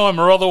rounds' time,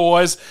 or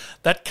otherwise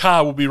that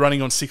car will be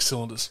running on 6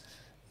 cylinders.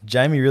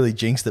 Jamie really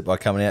jinxed it by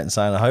coming out and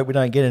saying, I hope we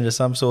don't get into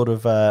some sort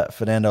of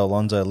Fernando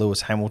Alonso,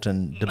 Lewis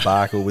Hamilton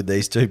debacle with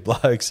these two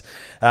blokes.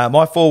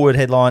 My forward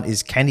headline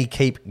is, can he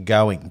keep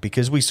going?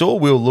 Because we saw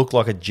Will look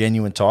like a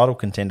genuine title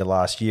contender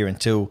last year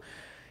until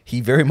he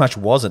very much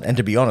wasn't, and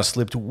to be honest,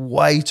 slipped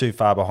way too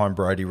far behind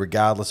Brodie,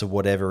 regardless of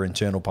whatever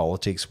internal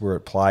politics were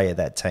at play at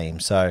that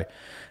team. So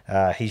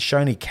he's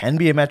shown he can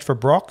be a match for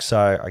Brock,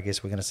 so I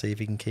guess we're going to see if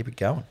he can keep it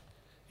going.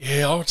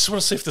 Yeah, I just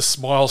want to see if the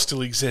smile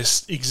still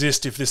exists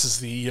if this is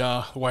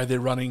the way they're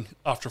running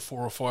after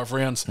 4 or 5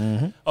 rounds.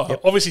 Mm-hmm.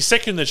 Obviously,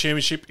 second in the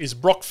championship is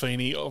Brock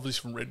Feeney,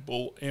 obviously from Red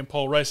Bull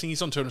Ampol Racing.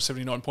 He's on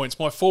 279 points.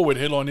 My forward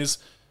headline is,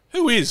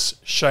 who is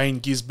Shane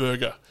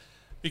Gisberger?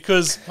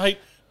 Because, mate,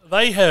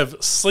 they have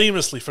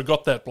seamlessly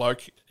forgot that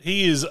bloke.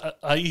 He is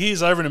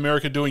over in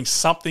America doing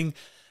something.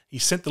 He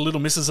sent the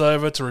little missus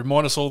over to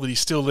remind us all that he's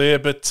still there.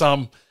 But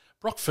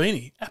Brock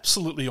Feeney,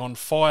 absolutely on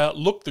fire,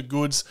 looked the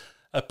goods.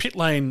 A pit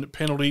lane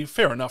penalty,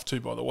 fair enough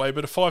too, by the way,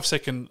 but a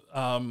 5-second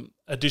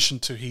addition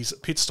to his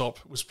pit stop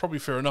was probably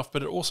fair enough,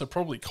 but it also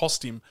probably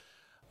cost him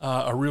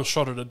a real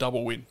shot at a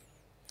double win.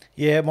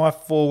 Yeah, my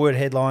forward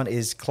headline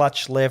is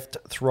clutch left,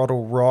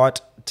 throttle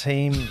right.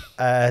 Team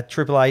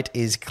 888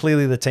 is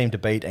clearly the team to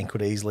beat and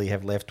could easily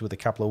have left with a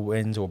couple of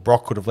wins, or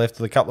Brock could have left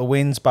with a couple of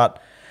wins,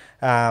 but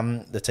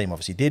the team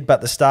obviously did. But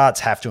the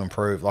starts have to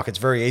improve. Like, it's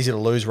very easy to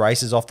lose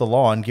races off the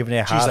line, given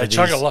how hard it is.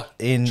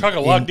 Chug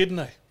a lug, didn't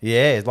they?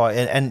 Yeah, like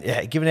and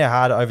given how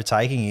hard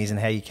overtaking is and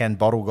how you can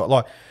bottle.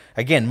 Like,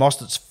 again,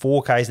 Mostert's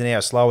 4 k's an hour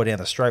slower down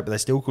the straight, but they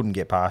still couldn't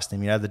get past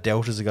him. You know, the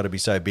deltas have got to be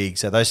so big,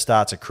 so those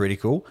starts are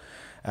critical.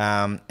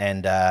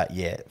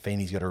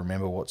 Feeney's got to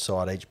remember what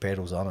side each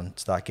pedal's on and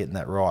start getting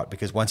that right,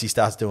 because once he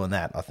starts doing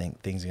that, I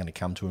think things are going to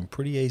come to him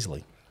pretty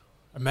easily.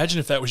 Imagine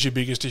if that was your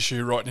biggest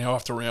issue right now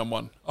after round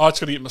 1. I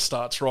just got to get my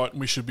starts right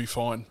and we should be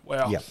fine.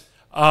 Wow. Yep.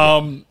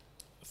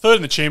 Third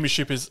in the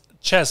championship is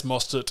Chaz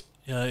Mostert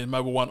in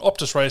Mobil 1.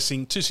 Optus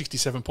Racing,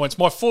 267 points.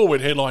 My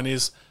forward headline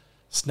is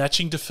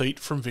snatching defeat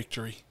from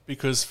victory,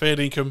 because fair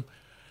dinkum,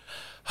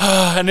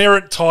 an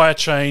errant tyre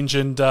change,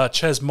 and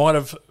Chaz might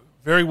have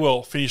very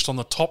well finished on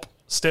the top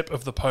step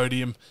of the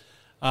podium.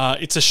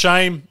 It's a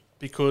shame,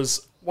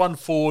 because one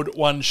Ford,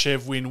 one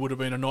Chev win would have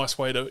been a nice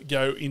way to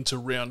go into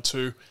round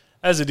 2.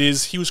 As it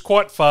is, he was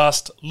quite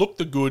fast, looked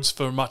the goods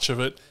for much of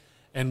it,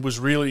 and was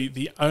really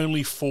the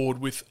only Ford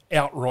with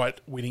outright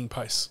winning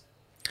pace.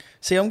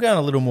 See, I'm going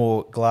a little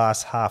more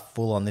glass half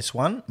full on this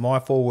one. My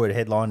forward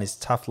headline is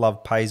Tough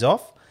Love Pays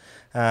Off.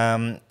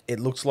 It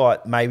looks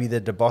like maybe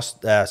the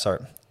DeBosted,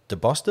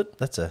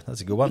 that's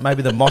a good one.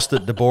 Maybe the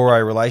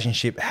Mostert-DeBore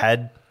relationship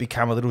had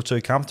become a little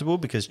too comfortable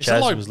because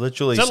Chaz was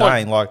literally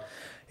saying,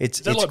 it's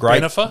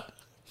great. Bennifer?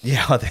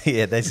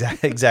 Yeah, that's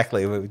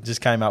exactly. We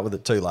just came up with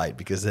it too late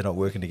because they're not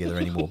working together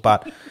anymore.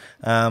 But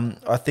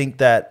I think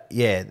that,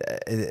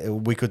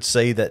 we could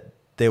see that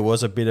there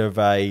was a bit of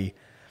a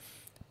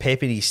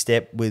peppity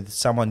step with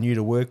someone new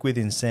to work with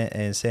in Sam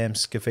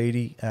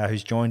Scafidi,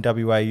 who's joined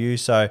WAU.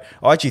 So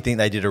I actually think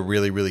they did a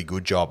really, really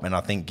good job. And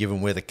I think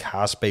given where the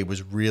car speed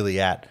was really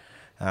at,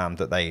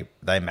 that they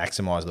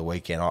maximised the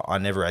weekend. I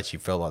never actually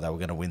felt like they were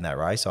going to win that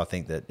race. I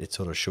think that it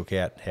sort of shook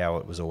out how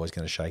it was always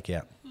going to shake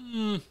out.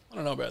 I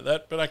don't know about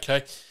that, but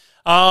okay.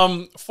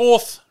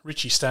 Fourth,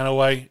 Richie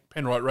Stanaway,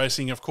 Penrite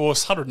Racing, of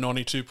course,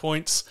 192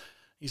 points.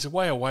 He's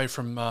way away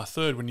from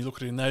third when you look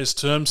at it in those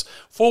terms.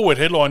 Forward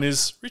headline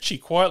is Richie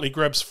quietly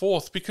grabs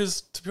fourth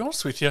because, to be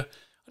honest with you, I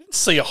didn't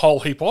see a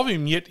whole heap of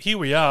him, yet here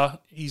we are.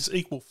 He's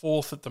equal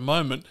fourth at the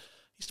moment.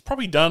 He's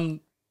probably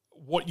done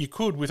what you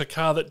could with a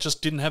car that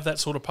just didn't have that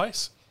sort of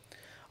pace.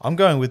 I'm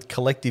going with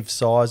collective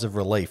size of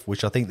relief,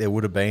 which I think there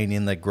would have been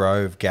in the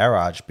Grove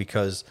garage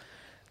because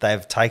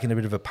they've taken a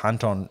bit of a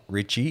punt on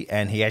Richie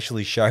and he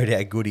actually showed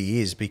how good he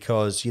is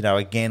because,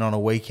 again, on a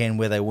weekend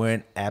where they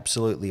weren't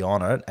absolutely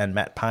on it and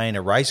Matt Payne,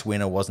 a race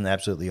winner, wasn't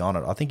absolutely on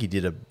it, I think he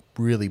did a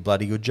really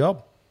bloody good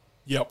job.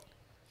 Yep.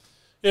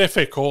 Yeah,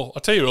 fair call.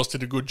 I'll tell you who else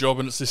did a good job,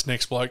 and it's this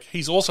next bloke.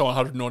 He's also on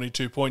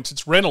 192 points.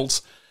 It's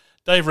Reynolds.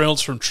 Dave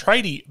Reynolds from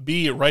Tradie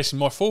Beer Racing.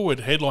 My forward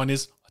headline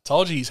is, I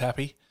told you he's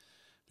happy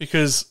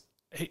because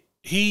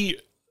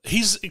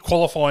his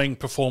qualifying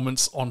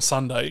performance on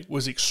Sunday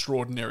was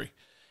extraordinary.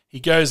 He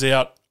goes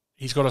out,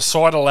 he's got a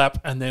cider lap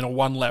and then a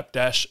one-lap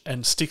dash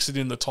and sticks it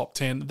in the top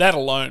 10. That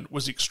alone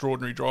was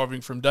extraordinary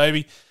driving from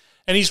Davey.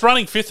 And he's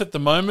running fifth at the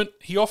moment.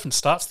 He often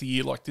starts the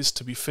year like this,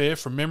 to be fair,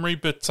 from memory.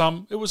 But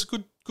it was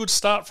a good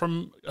start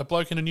from a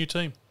bloke in a new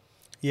team.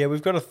 Yeah,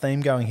 we've got a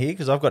theme going here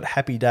because I've got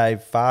Happy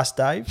Dave, Fast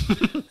Dave.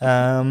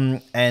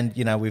 And,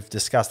 we've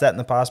discussed that in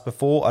the past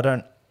before. I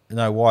don't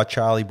know why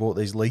Charlie bought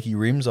these leaky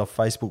rims off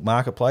Facebook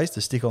Marketplace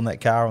to stick on that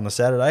car on the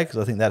Saturday because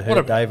I think that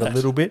hurt Dave a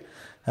little bit.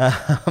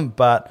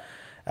 But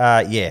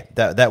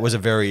that was a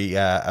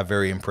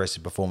very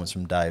impressive performance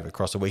from Dave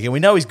across the weekend. We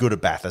know he's good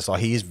at Bathurst.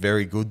 Like, he is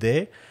very good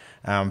there.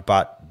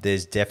 But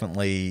there's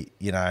definitely,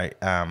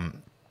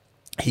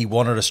 he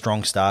wanted a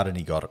strong start and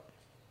he got it.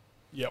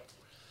 Yep.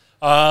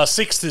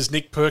 Sixth is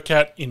Nick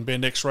Percat in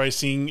Bendex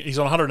Racing. He's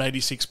on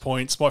 186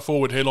 points. My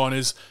forward headline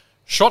is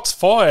shots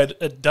fired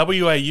at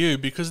WAU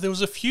because there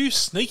was a few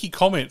sneaky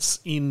comments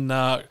in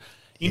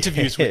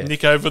interviews with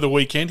Nick over the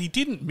weekend. He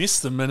didn't miss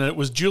them, and it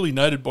was duly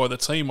noted by the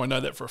team. I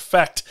know that for a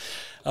fact.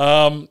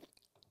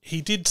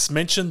 He did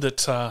mention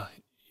that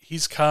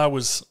his car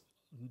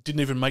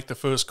didn't even make the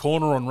first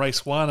corner on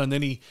race one, and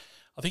then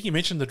I think he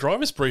mentioned the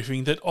driver's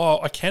briefing that,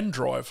 I can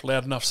drive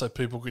loud enough so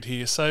people could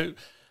hear. So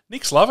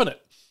Nick's loving it.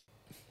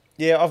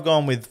 Yeah, I've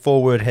gone with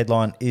forward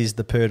headline is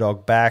the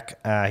Perdog back.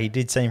 He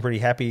did seem pretty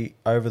happy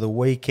over the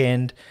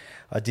weekend.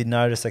 I did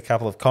notice a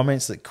couple of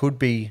comments that could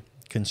be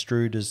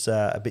construed as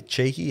a bit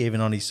cheeky, even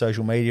on his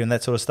social media and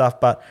that sort of stuff.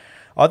 But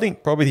I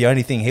think probably the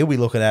only thing he'll be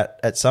looking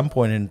at some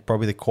point in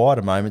probably the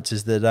quieter moments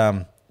is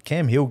that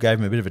Cam Hill gave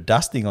him a bit of a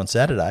dusting on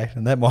Saturday,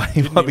 and that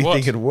he might be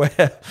thinking,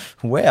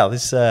 wow,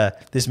 this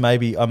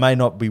I may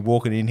not be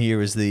walking in here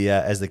as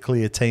the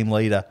clear team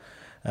leader.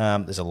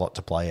 There's a lot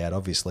to play out,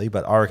 obviously,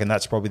 but I reckon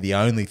that's probably the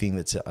only thing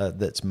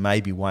that's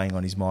maybe weighing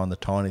on his mind the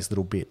tiniest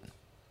little bit.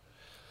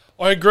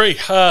 I agree.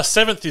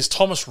 Seventh is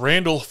Thomas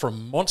Randall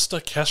from Monster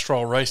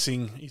Castrol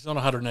Racing. He's on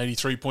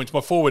 183 points.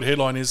 My forward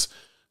headline is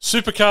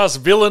Supercars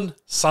Villain,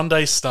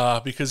 Sunday Star,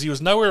 because he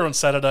was nowhere on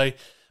Saturday,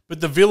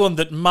 but the villain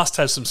that must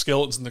have some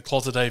skeletons in the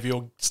closet, Davey,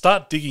 or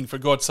start digging, for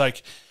God's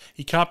sake.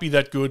 He can't be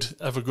that good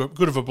of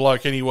a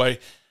bloke anyway.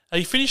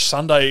 He finished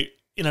Sunday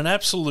in an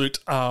absolute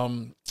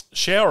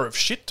shower of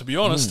shit, to be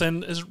honest,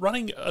 and is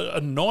running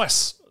a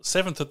nice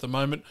seventh at the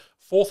moment,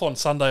 fourth on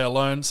Sunday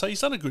alone. So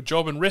he's done a good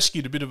job and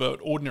rescued a bit of an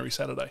ordinary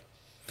Saturday.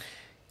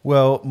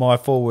 Well, my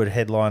forward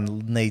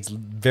headline needs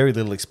very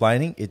little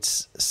explaining.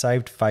 It's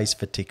saved face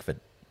for Tickford.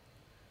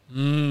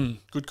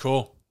 Good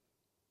call.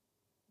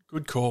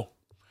 Good call.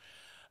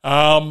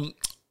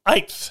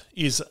 Eighth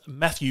is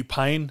Matthew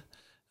Payne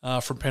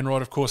from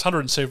Penrite, of course,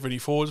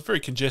 174. It's very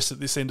congested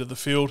at this end of the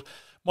field.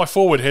 My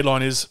forward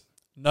headline is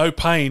No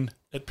Pain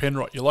at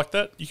Penrite. You like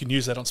that? You can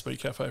use that on Speed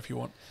Cafe if you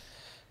want.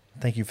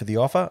 Thank you for the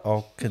offer.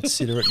 I'll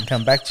consider it and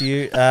come back to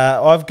you.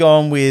 I've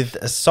gone with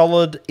a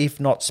solid, if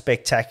not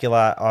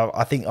spectacular.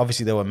 I think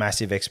obviously there were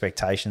massive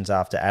expectations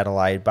after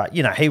Adelaide, but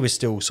he was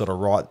still sort of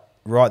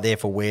right there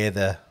for where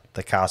the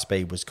car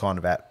speed was kind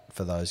of at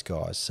for those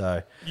guys.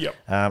 So yep.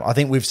 I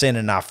think we've seen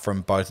enough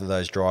from both of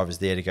those drivers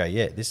there to go,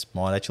 yeah, this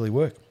might actually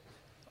work.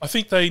 I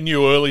think they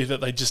knew early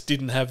that they just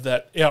didn't have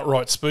that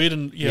outright speed.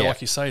 And,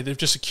 like you say, they've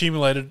just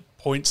accumulated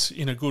points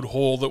in a good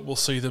haul that will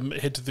see them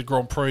head to the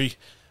Grand Prix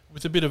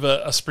with a bit of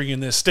a spring in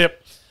their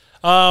step.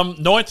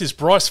 Ninth is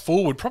Bryce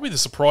Forward, probably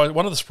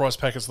one of the surprise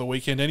packets of the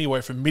weekend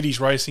anyway from Middies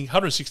Racing,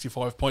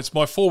 165 points.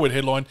 My forward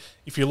headline,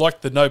 if you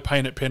like the No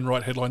Pain at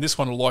Penrite headline, this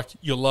one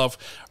you'll love.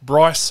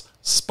 Bryce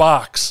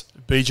Sparks,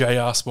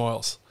 BJR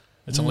Smiles.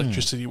 It's an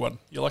electricity one.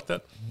 You like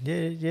that?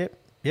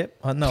 Yep.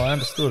 I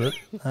understood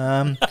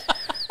it.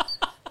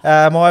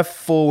 My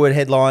forward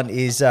headline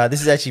is,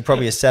 this is actually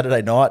probably a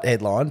Saturday night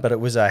headline, but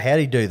it was, how'd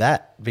he do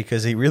that?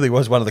 Because he really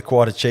was one of the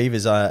quiet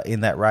achievers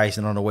in that race,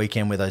 and on a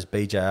weekend where those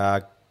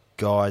BJR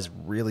guys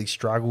really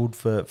struggled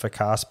for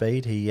car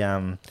speed, he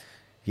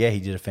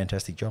did a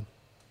fantastic job.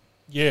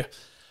 Yeah.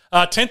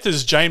 10th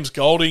is James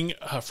Golding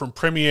from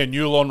Premier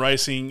Newlon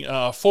Racing.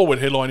 Forward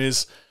headline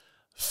is,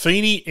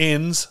 Feeney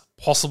ends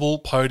possible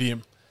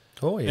podium.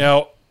 Oh, yeah.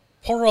 Now,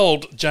 poor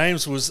old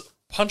James was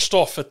punched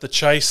off at the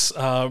chase.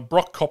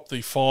 Brock copped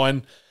the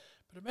fine.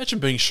 But imagine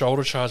being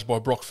shoulder charged by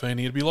Brock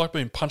Feeney. It'd be like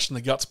being punched in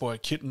the guts by a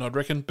kitten, I'd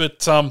reckon.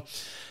 But,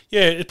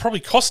 it probably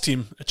cost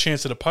him a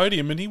chance at a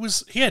podium, and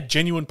he had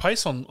genuine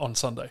pace on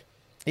Sunday.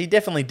 He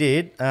definitely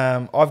did.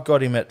 I've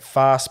got him at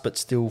fast but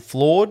still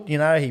flawed. You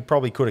know, he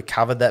probably could have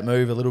covered that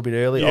move a little bit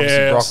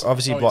earlier.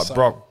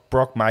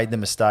 Brock made the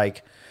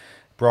mistake.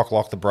 Brock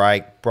locked the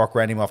brake. Brock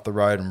ran him off the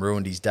road and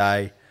ruined his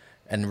day.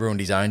 And ruined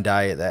his own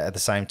day at the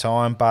same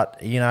time.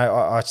 But,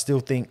 I still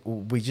think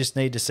we just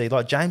need to see,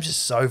 like, James is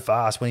so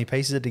fast. When he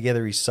pieces it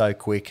together, he's so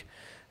quick.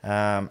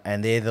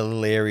 And they're the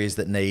little areas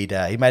that need...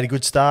 he made a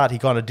good start. He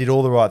kind of did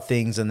all the right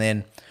things and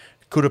then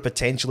could have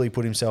potentially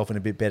put himself in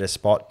a bit better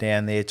spot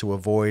down there to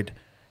avoid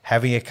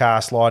having a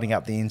car sliding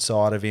up the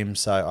inside of him.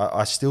 So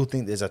I still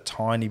think there's a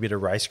tiny bit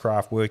of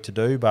racecraft work to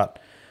do. But,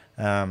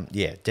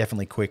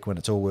 definitely quick when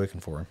it's all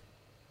working for him.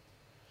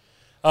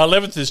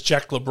 11th is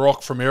Jack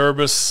LeBrock from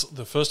Erebus,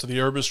 the first of the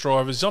Erebus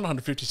drivers. He's on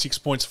 156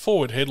 points.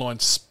 Forward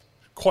headlines,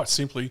 quite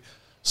simply,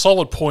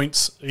 solid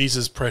points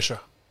eases pressure.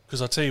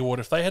 Because I tell you what,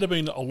 if they had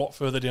been a lot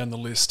further down the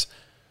list,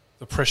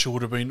 the pressure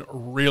would have been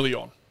really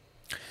on.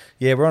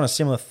 Yeah, we're on a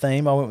similar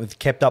theme. I went with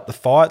kept up the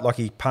fight, like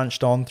he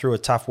punched on through a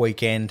tough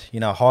weekend,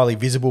 highly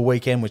visible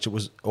weekend, which it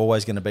was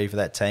always going to be for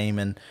that team.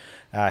 And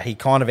he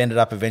kind of ended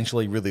up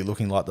eventually really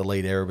looking like the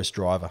lead Erebus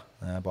driver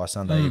by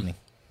Sunday evening.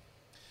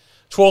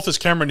 12th is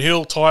Cameron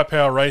Hill, Tyre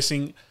Power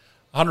Racing,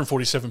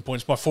 147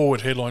 points. My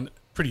forward headline,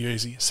 pretty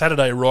easy.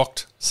 Saturday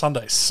rocked,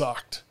 Sunday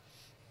sucked.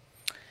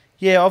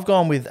 Yeah, I've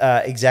gone with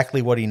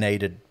exactly what he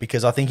needed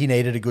because I think he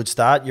needed a good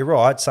start. You're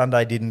right,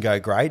 Sunday didn't go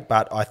great,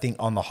 but I think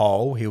on the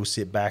whole, he'll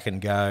sit back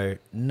and go,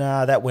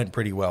 nah, that went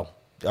pretty well.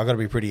 I've got to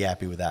be pretty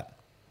happy with that.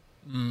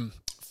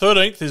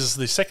 13th is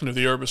the second of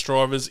the Erebus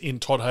drivers in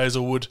Todd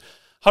Hazelwood,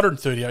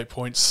 138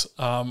 points.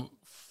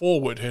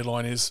 Forward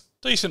headline is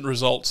decent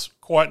results,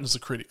 quietens the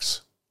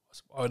critics.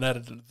 I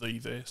added a "the"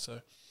 there,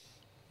 so.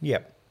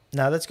 Yep.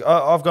 No,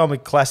 I've gone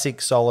with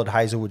classic, solid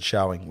Hazelwood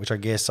showing, which I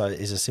guess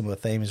is a similar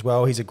theme as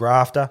well. He's a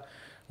grafter.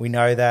 We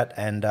know that.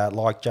 And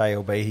like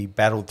JLB, he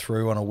battled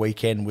through on a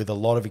weekend with a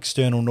lot of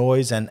external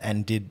noise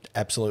and did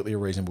absolutely a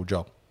reasonable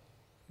job.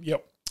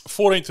 Yep.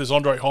 14th is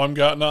Andre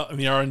Heimgartner in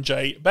the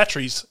R&J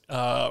Batteries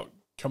Camaro,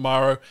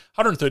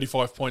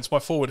 135 points. My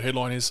forward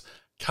headline is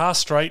car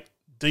straight,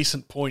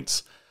 decent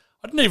points.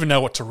 I didn't even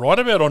know what to write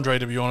about Andre,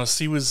 to be honest.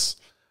 He was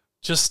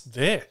just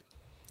there.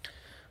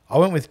 I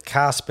went with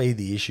car speed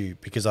the issue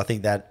because I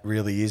think that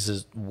really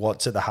is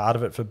what's at the heart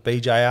of it for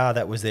BJR.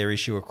 That was their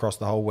issue across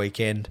the whole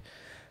weekend,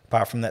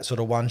 apart from that sort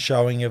of one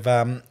showing of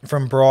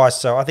from Bryce.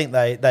 So I think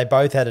they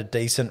both had a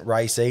decent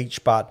race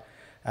each, but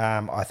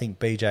I think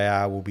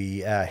BJR will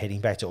be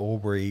heading back to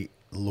Albury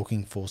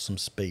looking for some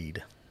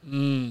speed.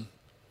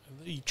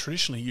 He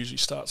traditionally usually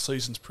starts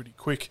seasons pretty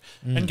quick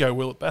and go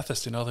well at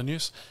Bathurst in other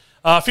news.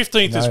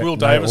 15th is Will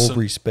Davison.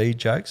 Albury speed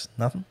jokes,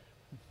 nothing?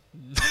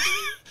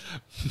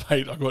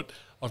 Mate,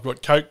 I've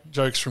got Coke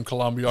jokes from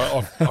Colombia.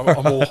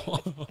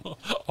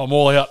 I'm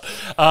all out.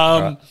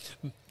 Right.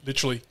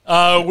 Literally.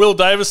 Will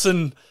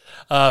Davison,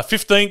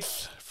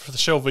 15th for the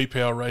Shell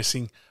VPR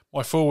Racing.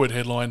 My forward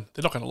headline,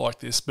 they're not going to like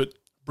this, but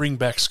bring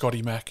back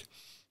Scotty Mack.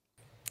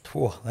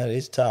 Whew, that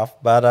is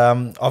tough. But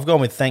I've gone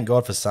with thank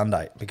God for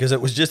Sunday because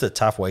it was just a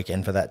tough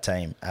weekend for that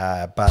team.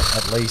 But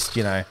at least,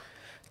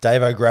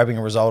 Davo grabbing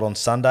a result on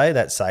Sunday,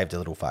 that saved a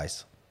little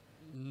face.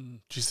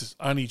 Jesus,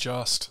 only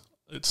just.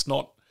 It's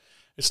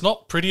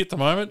not pretty at the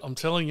moment, I'm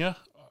telling you.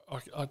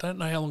 I don't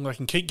know how long they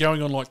can keep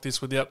going on like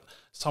this without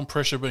some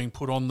pressure being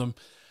put on them.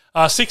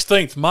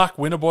 16th, Mark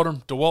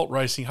Winterbottom, DeWalt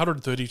Racing,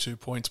 132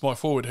 points. My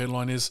forward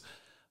headline is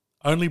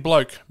only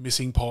bloke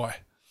missing pie.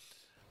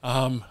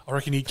 I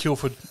reckon he'd kill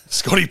for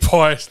Scotty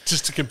Pie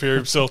just to compare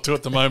himself to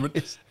at the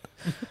moment.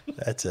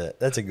 That's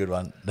a good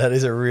one. That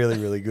is a really,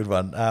 really good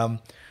one.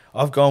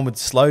 I've gone with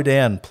slow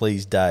down,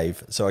 please,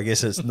 Dave. So I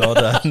guess it's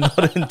not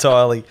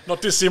entirely not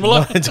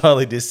dissimilar. Not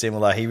entirely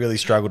dissimilar. He really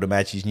struggled to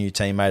match his new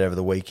teammate over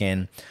the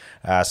weekend.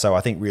 So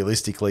I think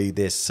realistically,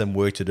 there's some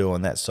work to do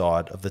on that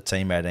side of the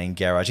team at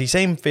Garage. He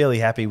seemed fairly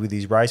happy with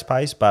his race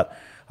pace, but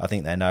I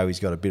think they know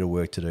he's got a bit of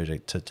work to do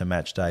to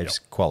match Dave's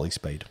quality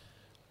speed.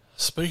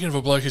 Speaking of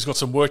a bloke who's got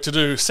some work to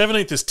do,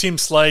 17th is Tim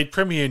Slade,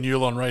 Premier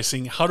Newlon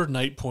Racing,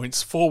 108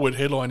 points. Forward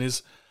headline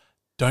is,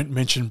 don't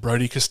mention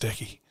Brodie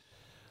Kostecki.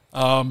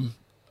 I'll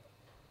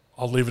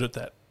leave it at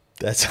that.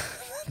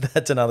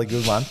 That's another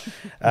good one.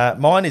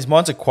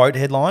 Mine's a quote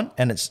headline,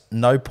 and it's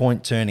no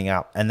point turning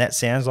up. And that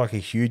sounds like a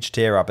huge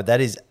tear up, but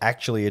that is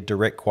actually a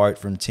direct quote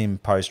from Tim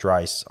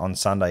post-race on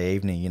Sunday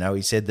evening. You know,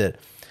 he said that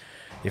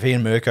if he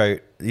and Mirko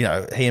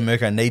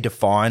need to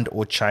find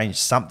or change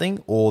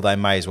something, or they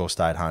may as well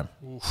stay at home.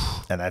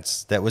 Oof. And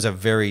it was a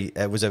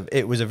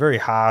very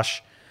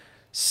harsh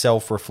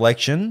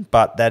self-reflection,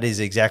 but that is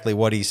exactly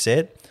what he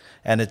said.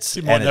 And it's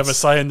he might have a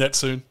say in that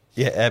soon.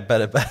 Yeah,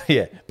 but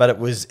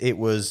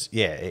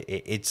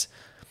it's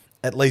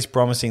at least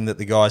promising that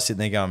the guy's sitting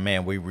there going,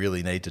 man, we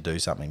really need to do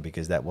something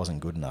because that wasn't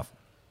good enough.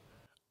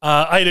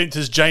 18th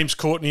is James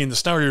Courtney in the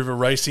Snowy River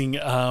Racing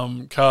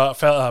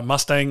car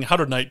Mustang,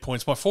 108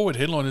 points. My forward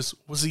headline is,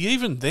 was he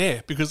even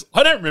there? Because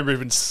I don't remember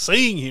even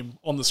seeing him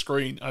on the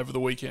screen over the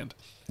weekend.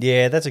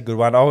 Yeah, that's a good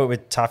one. I went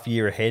with tough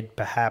year ahead,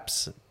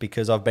 perhaps,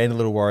 because I've been a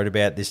little worried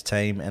about this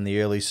team, and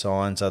the early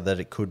signs are that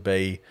it could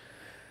be,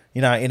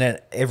 in an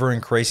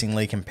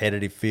ever-increasingly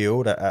competitive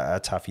field, a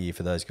tough year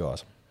for those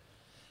guys.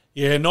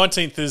 Yeah,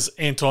 19th is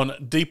Anton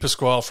De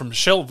Pasquale from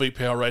Shell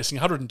VPR Racing,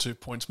 102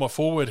 points. My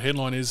forward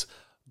headline is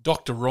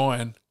Dr.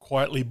 Ryan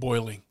quietly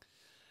boiling.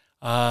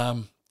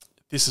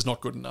 This is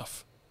not good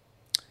enough.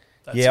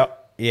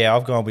 Yeah,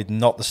 I've gone with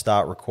not the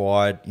start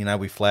required.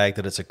 We flagged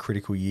that it's a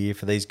critical year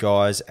for these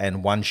guys,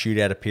 and one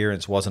shootout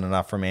appearance wasn't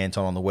enough from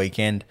Anton on the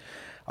weekend.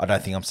 I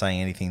don't think I'm saying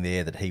anything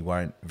there that he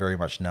won't very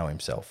much know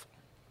himself.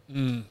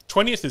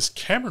 20th is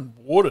Cameron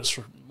Waters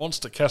from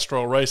Monster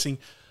Castrol Racing,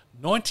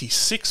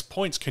 96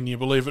 points, can you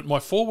believe it? My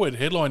forward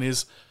headline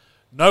is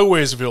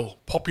Nowheresville,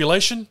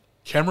 population,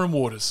 Cameron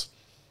Waters.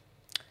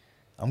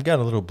 I'm going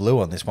a little blue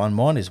on this one.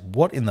 Mine is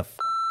what in the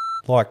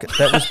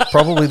that was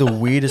probably the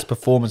weirdest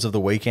performance of the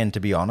weekend, to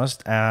be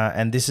honest.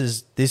 And this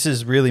is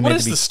really meant to be... What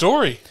is the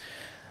story?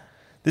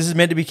 This is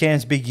meant to be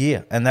Cam's big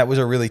year, and that was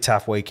a really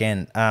tough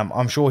weekend.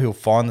 I'm sure he'll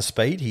find the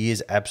speed. He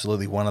is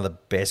absolutely one of the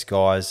best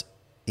guys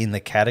in the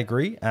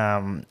category.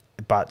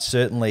 But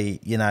certainly,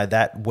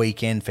 that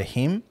weekend for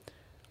him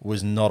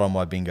was not on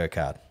my bingo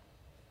card.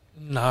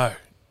 No.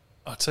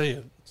 I tell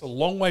you, it's a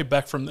long way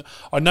back from...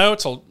 I know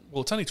it's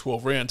only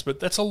 12 rounds, but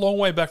that's a long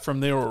way back from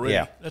there already.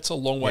 Yeah. That's a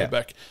long way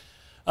back.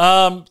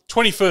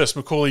 21st,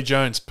 Macaulay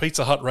Jones,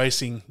 Pizza Hut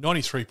Racing,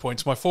 93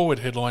 points. My forward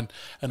headline,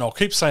 and I'll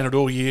keep saying it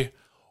all year,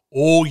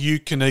 all you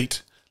can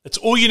eat. That's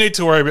all you need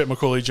to worry about,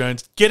 Macaulay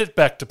Jones. Get it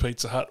back to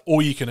Pizza Hut,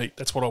 all you can eat.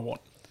 That's what I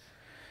want.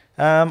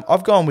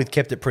 I've gone with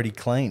kept it pretty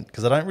clean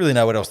because I don't really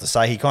know what else to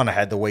say. He kind of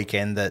had the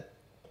weekend that,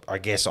 I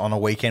guess, on a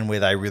weekend where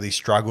they really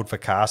struggled for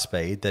car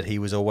speed that he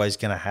was always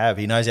going to have.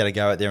 He knows how to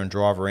go out there and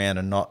drive around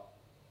and not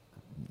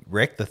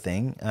wreck the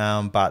thing.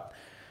 But,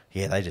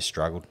 yeah, they just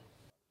struggled.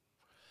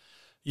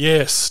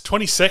 Yes,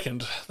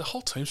 22nd. The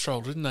whole team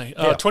struggled, didn't they?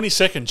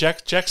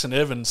 22nd, Jackson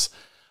Evans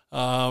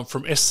from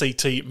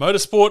SCT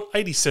Motorsport,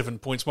 87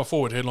 points. My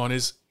forward headline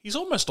is he's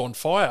almost on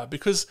fire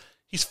because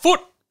his foot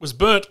was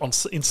burnt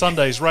in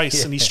Sunday's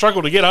race and he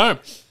struggled to get home.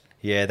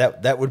 Yeah,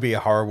 that would be a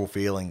horrible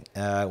feeling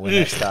when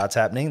that starts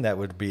happening. That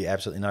would be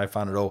absolutely no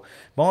fun at all.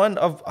 Mine,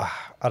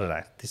 I don't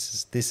know.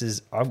 This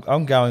is.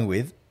 I'm going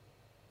with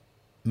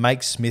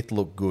make Smith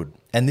look good,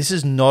 and this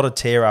is not a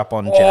tear up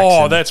on Jackson.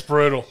 Oh, that's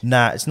brutal.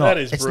 Nah, it's not. That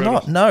is it's brutal.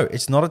 not. No,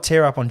 it's not a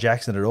tear up on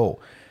Jackson at all.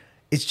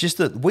 It's just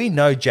that we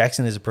know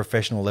Jackson is a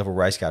professional level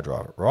race car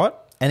driver, right?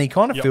 And he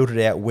kind of filtered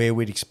out where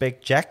we'd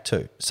expect Jack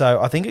to.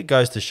 So I think it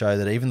goes to show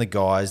that even the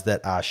guys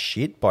that are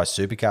shit by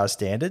supercar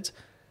standards,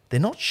 they're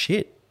not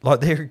shit.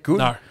 Like, they're good.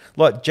 No.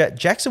 Like,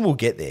 Jackson will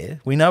get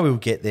there. We know he'll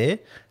get there.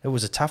 It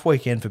was a tough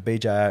weekend for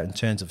BJR in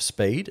terms of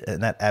speed,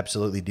 and that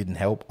absolutely didn't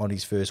help on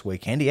his first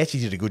weekend. He actually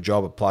did a good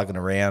job of plugging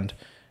around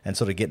and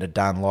sort of getting it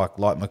done like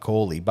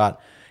Macaulay. But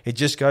it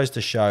just goes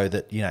to show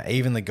that,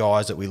 even the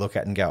guys that we look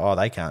at and go, oh,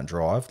 they can't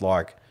drive,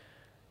 like,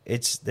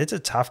 it's a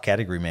tough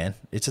category, man.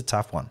 It's a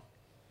tough one.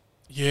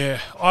 Yeah,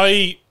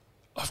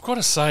 I've got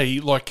to say,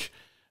 like,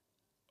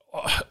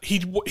 he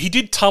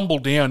did tumble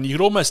down. You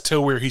could almost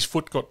tell where his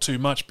foot got too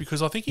much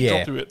because I think he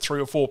dropped about 3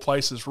 or 4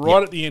 places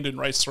right at the end in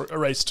race 2.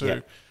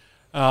 Yeah.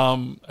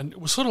 And it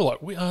was sort of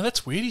like,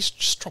 that's weird. He's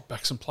just dropped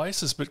back some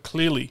places, but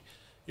clearly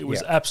it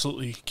was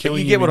absolutely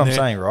killing him. You get what I'm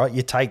saying, right?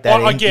 You take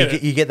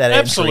that you get that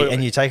Absolutely. entry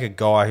and you take a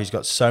guy who's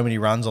got so many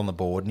runs on the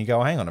board and you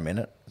go, hang on a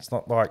minute. It's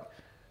not like,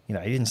 he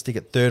didn't stick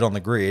it third on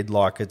the grid.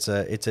 Like, it's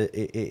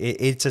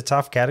a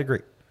tough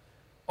category.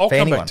 I'll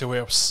come back to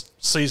our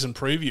season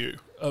preview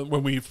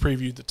when we've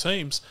previewed the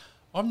teams.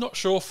 I'm not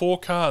sure 4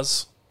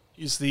 cars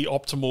is the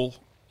optimal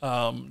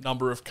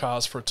number of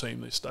cars for a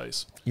team these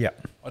days. Yeah,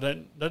 I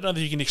don't know that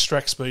you can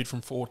extract speed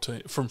from 4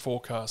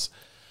 cars.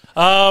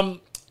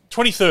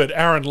 23rd,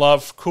 Aaron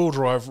Love, Cool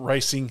Drive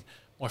Racing.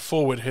 My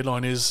forward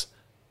headline is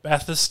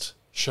Bathurst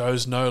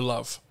shows no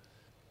love.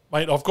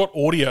 Mate, I've got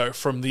audio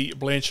from the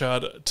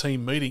Blanchard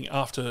team meeting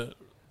after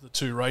the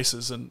 2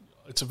 races, and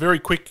It's a very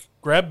quick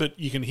grab, but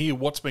you can hear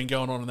what's been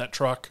going on in that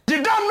truck.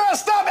 You done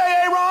messed up,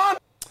 Aaron!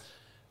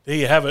 There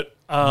you have it.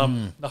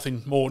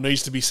 Nothing more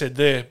needs to be said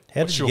there.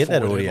 How What's did you your get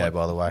that forward audio,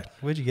 headline? by the way?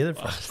 Where'd you get it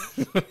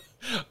from?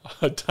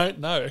 I don't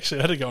know. Actually,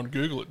 I had to go and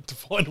Google it to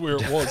find where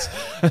it was.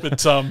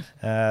 But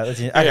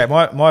Okay,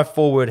 my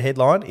forward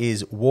headline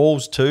is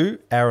Wolves 2,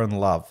 Aaron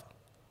Love.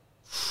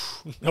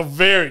 oh,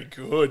 very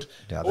good.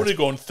 Yeah, I would have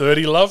gone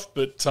 30 love,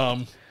 but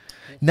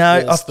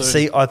No, Wolves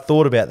 30. I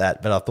thought about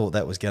that, but I thought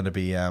that was going to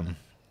be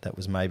that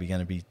was maybe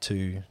going to be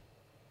too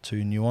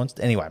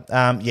nuanced. Anyway,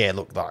 yeah,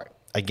 look, like,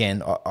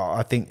 again,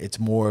 I think it's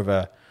more of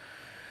a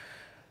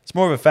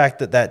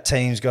fact that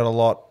team's got a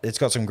lot. It's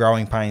got some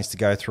growing pains to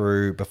go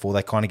through before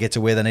they kind of get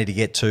to where they need to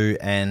get to.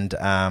 And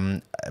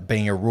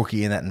being a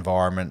rookie in that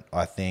environment,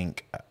 I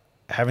think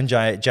having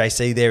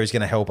JC there is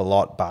going to help a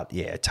lot. But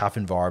yeah, a tough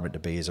environment to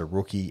be as a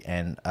rookie,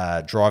 and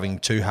driving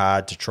too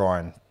hard to try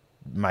and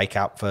make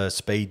up for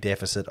speed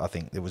deficit. I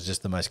think it was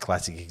just the most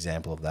classic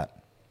example of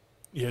that.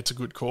 yeah, it's a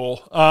good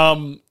call.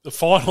 The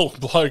final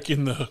bloke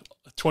in the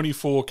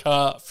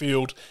 24-car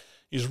field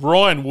is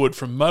Ryan Wood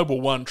from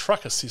Mobile One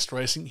Truck Assist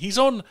Racing. He's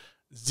on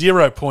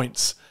 0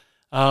 points.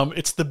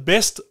 It's the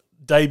best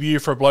debut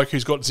for a bloke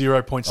who's got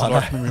 0 points that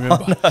I can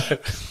remember.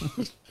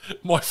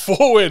 My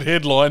forward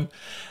headline,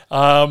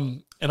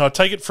 and I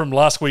take it from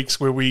last week's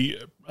where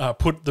we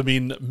put them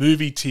in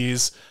movie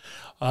tiers.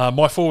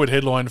 My forward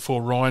headline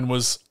for Ryan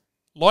was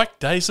like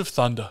Days of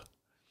Thunder.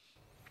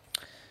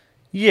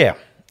 Yeah.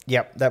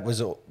 Yep, that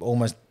was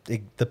almost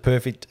the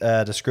perfect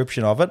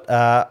description of it.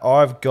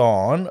 I've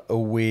gone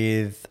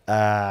with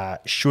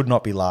should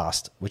not be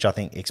last, which I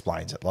think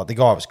explains it. Like, the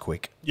guy was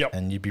quick, Yep.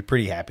 and you'd be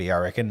pretty happy, I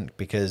reckon,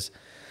 because,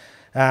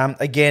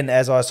 again,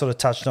 as I sort of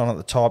touched on at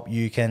the top,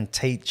 you can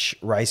teach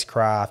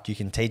racecraft, you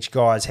can teach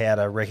guys how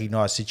to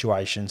recognise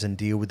situations and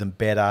deal with them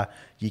better.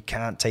 You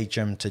can't teach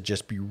them to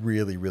just be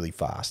really, really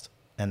fast,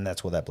 and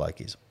that's what that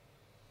bloke is.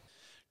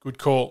 Good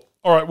call.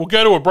 All right, we'll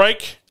go to a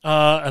break,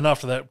 and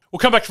after that, we'll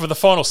come back for the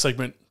final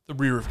segment, the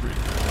rear of grid.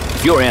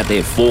 If you're out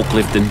there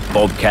forklifting,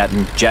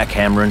 bobcatting,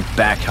 jackhammering,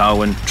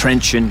 backhoeing,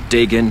 trenching,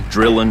 digging,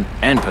 drilling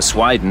and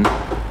persuading,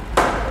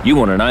 you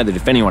want to know that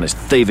if anyone is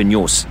thieving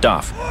your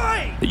stuff,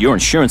 that your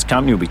insurance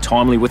company will be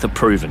timely with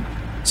approving.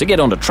 So get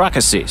on to Truck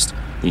Assist,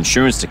 the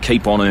insurance to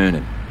keep on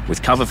earning,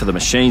 with cover for the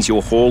machines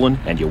you're hauling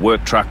and your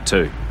work truck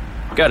too.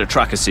 Go to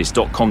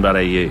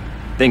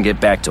truckassist.com.au, then get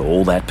back to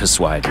all that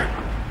persuading.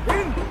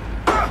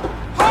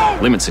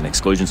 Limits and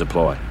exclusions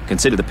apply.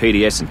 Consider the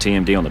PDS and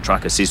TMD on the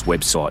Truck Assist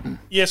website.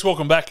 Yes,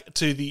 welcome back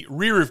to the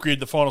rear of grid,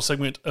 the final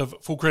segment of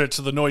Full Credit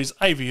to the Noise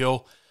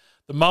AVL.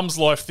 The mum's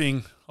life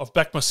thing, I've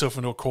backed myself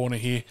into a corner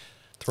here.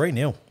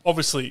 3-0.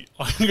 Obviously,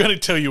 I'm going to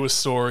tell you a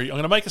story. I'm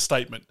going to make a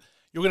statement.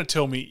 You're going to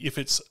tell me if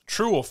it's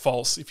true or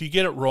false. If you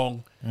get it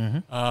wrong,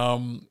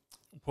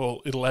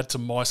 well, it'll add to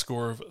my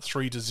score of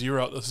 3-0,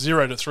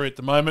 0-3 at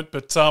the moment.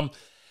 But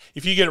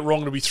if you get it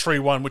wrong, it'll be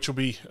 3-1, which will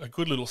be a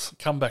good little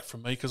comeback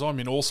from me because I'm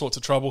in all sorts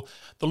of trouble.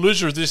 The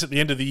loser of this at the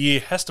end of the year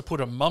has to put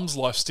a mum's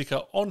life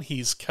sticker on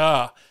his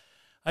car.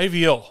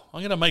 AVL, I'm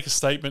going to make a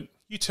statement.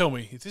 You tell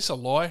me, is this a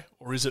lie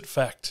or is it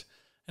fact?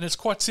 And it's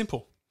quite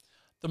simple.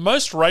 The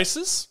most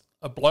races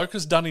a bloke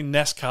has done in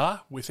NASCAR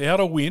without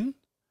a win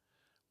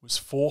was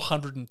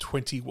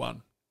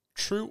 421.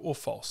 True or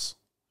false?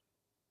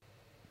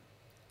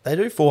 They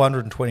do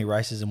 420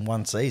 races in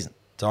one season,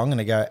 so I'm going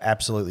to go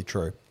absolutely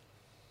true.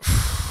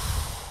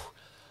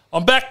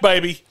 I'm back,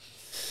 baby.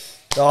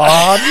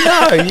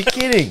 Oh, no, you're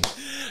kidding.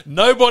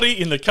 Nobody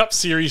in the Cup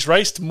Series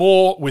raced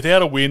more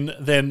without a win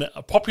than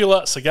a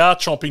popular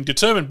cigar-chomping,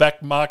 determined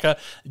back marker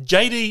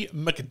J.D.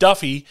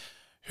 McDuffie,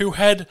 who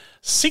had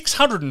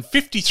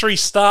 653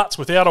 starts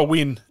without a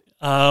win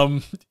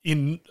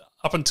in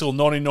up until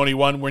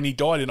 1991 when he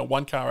died in a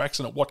one-car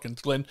accident at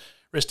Watkins Glen.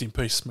 Rest in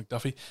peace,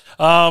 McDuffie.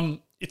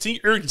 It's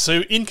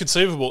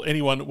inconceivable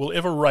anyone will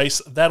ever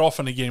race that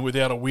often again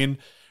without a win.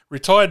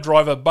 Retired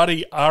driver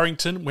Buddy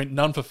Arrington went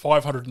none for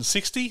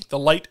 560. The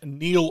late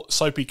Neil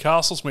Soapy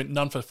Castles went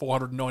none for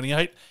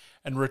 498.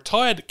 And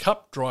retired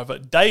Cup driver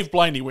Dave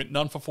Blaney went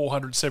none for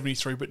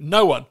 473. But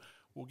no one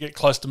will get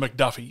close to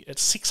McDuffie at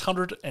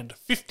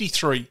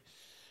 653.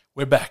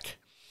 We're back.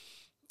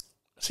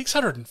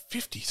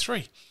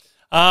 653.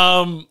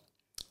 All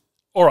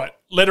right,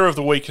 letter of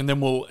the week, and then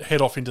we'll head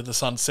off into the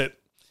sunset.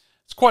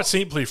 It's quite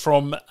simply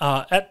from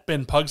at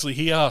Ben Pugsley.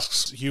 He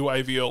asks you,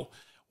 AVL,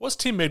 was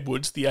Tim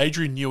Edwards the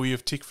Adrian Newey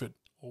of Tickford,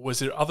 or was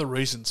there other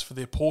reasons for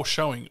their poor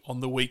showing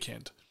on the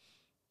weekend?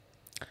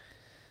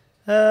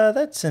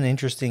 That's an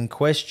interesting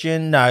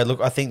question. No, look,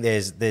 I think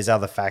there's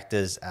other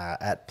factors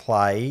at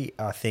play.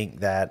 I think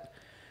that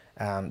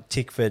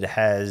Tickford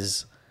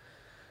has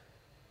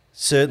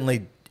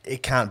certainly,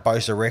 it can't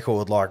boast a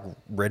record like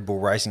Red Bull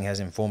Racing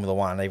has in Formula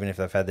One, even if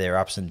they've had their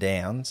ups and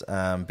downs,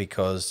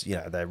 because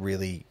they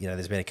really,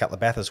 there's been a couple of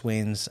Bathurst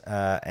wins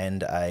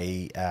and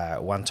a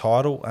one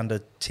title under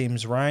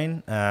Tim's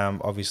reign.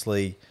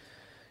 Obviously,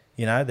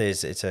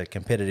 it's a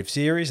competitive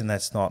series, and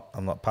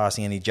I'm not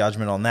passing any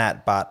judgment on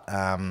that, but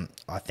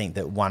I think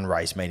that one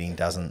race meeting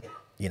doesn't,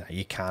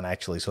 you can't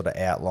actually sort of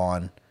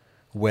outline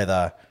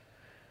whether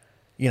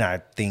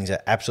things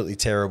are absolutely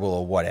terrible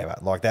or whatever.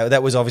 Like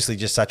that was obviously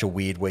just such a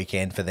weird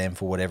weekend for them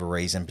for whatever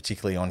reason,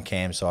 particularly on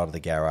Cam's side of the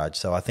garage.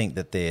 So I think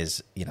that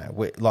there's,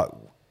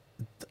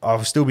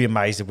 I'll still be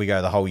amazed if we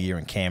go the whole year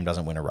and Cam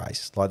doesn't win a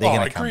race. Like they're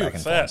going to come back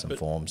and find some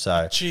form.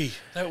 So gee,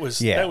 that was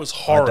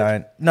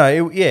horrid.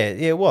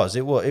 It was.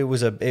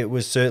 It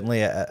was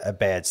certainly a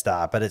bad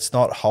start, but it's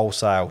not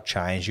wholesale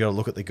change. You got to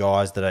look at the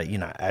guys that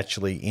are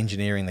actually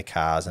engineering the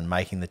cars and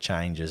making the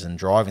changes and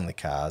driving the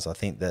cars. I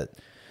think that.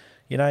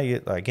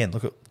 Again,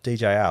 look at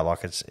DJR.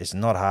 Like it's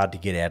not hard to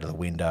get out of the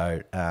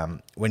window.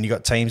 When you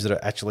got teams that are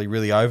actually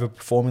really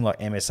overperforming, like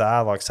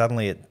MSR, like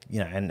suddenly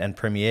and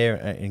Premier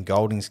in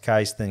Golding's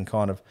case, then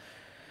kind of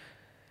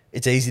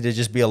it's easy to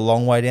just be a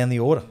long way down the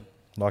order.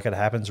 Like it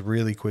happens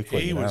really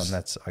quickly, and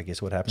that's I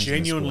guess what happens.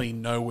 Genuinely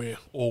nowhere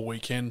all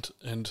weekend,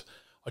 and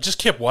I just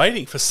kept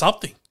waiting for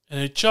something,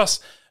 and it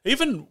just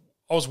even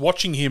I was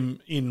watching him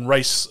in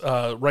race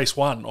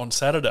one on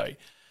Saturday.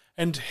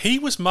 And he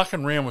was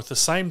mucking around with the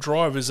same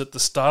drivers at the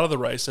start of the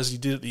race as he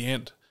did at the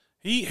end.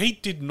 He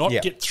did not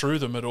get through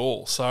them at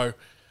all. So,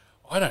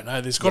 I don't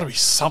know. There's got to be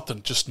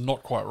something just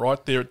not quite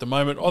right there at the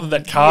moment. Either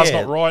that car's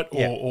not right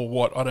or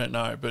what. I don't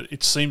know. But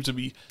it seems to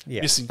be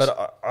missing.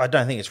 But I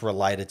don't think it's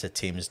related to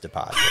Tim's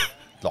departure.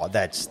 Like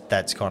that's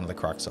kind of the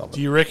crux of it.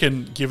 Do you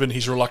reckon, given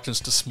his reluctance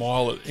to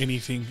smile at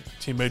anything,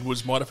 Tim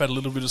Edwards might have had a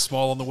little bit of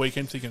smile on the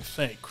weekend thinking,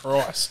 thank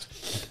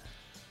Christ?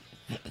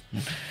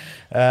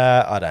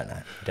 I don't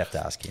know. You'd have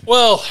to ask him.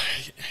 Well,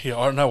 yeah,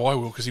 I don't know I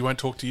will because he won't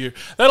talk to you.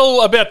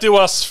 That'll about do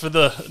us for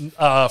the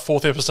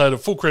fourth episode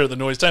of Full Credit the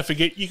Noise. Don't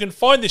forget, you can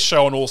find this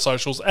show on all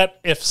socials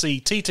at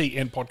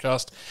FCTTN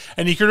Podcast,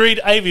 and you can read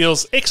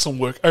AVL's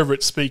excellent work over at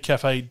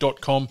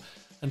speedcafe.com.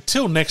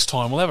 Until next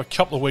time, we'll have a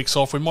couple of weeks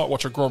off. We might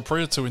watch a Grand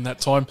Prix or two in that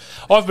time.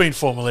 I've been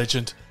Former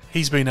Legend.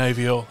 He's been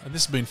AVL, and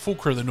this has been Full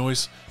Credit the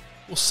Noise.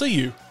 We'll see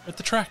you at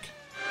the track.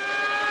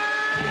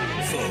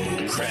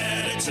 Full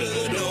credit to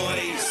the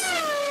noise.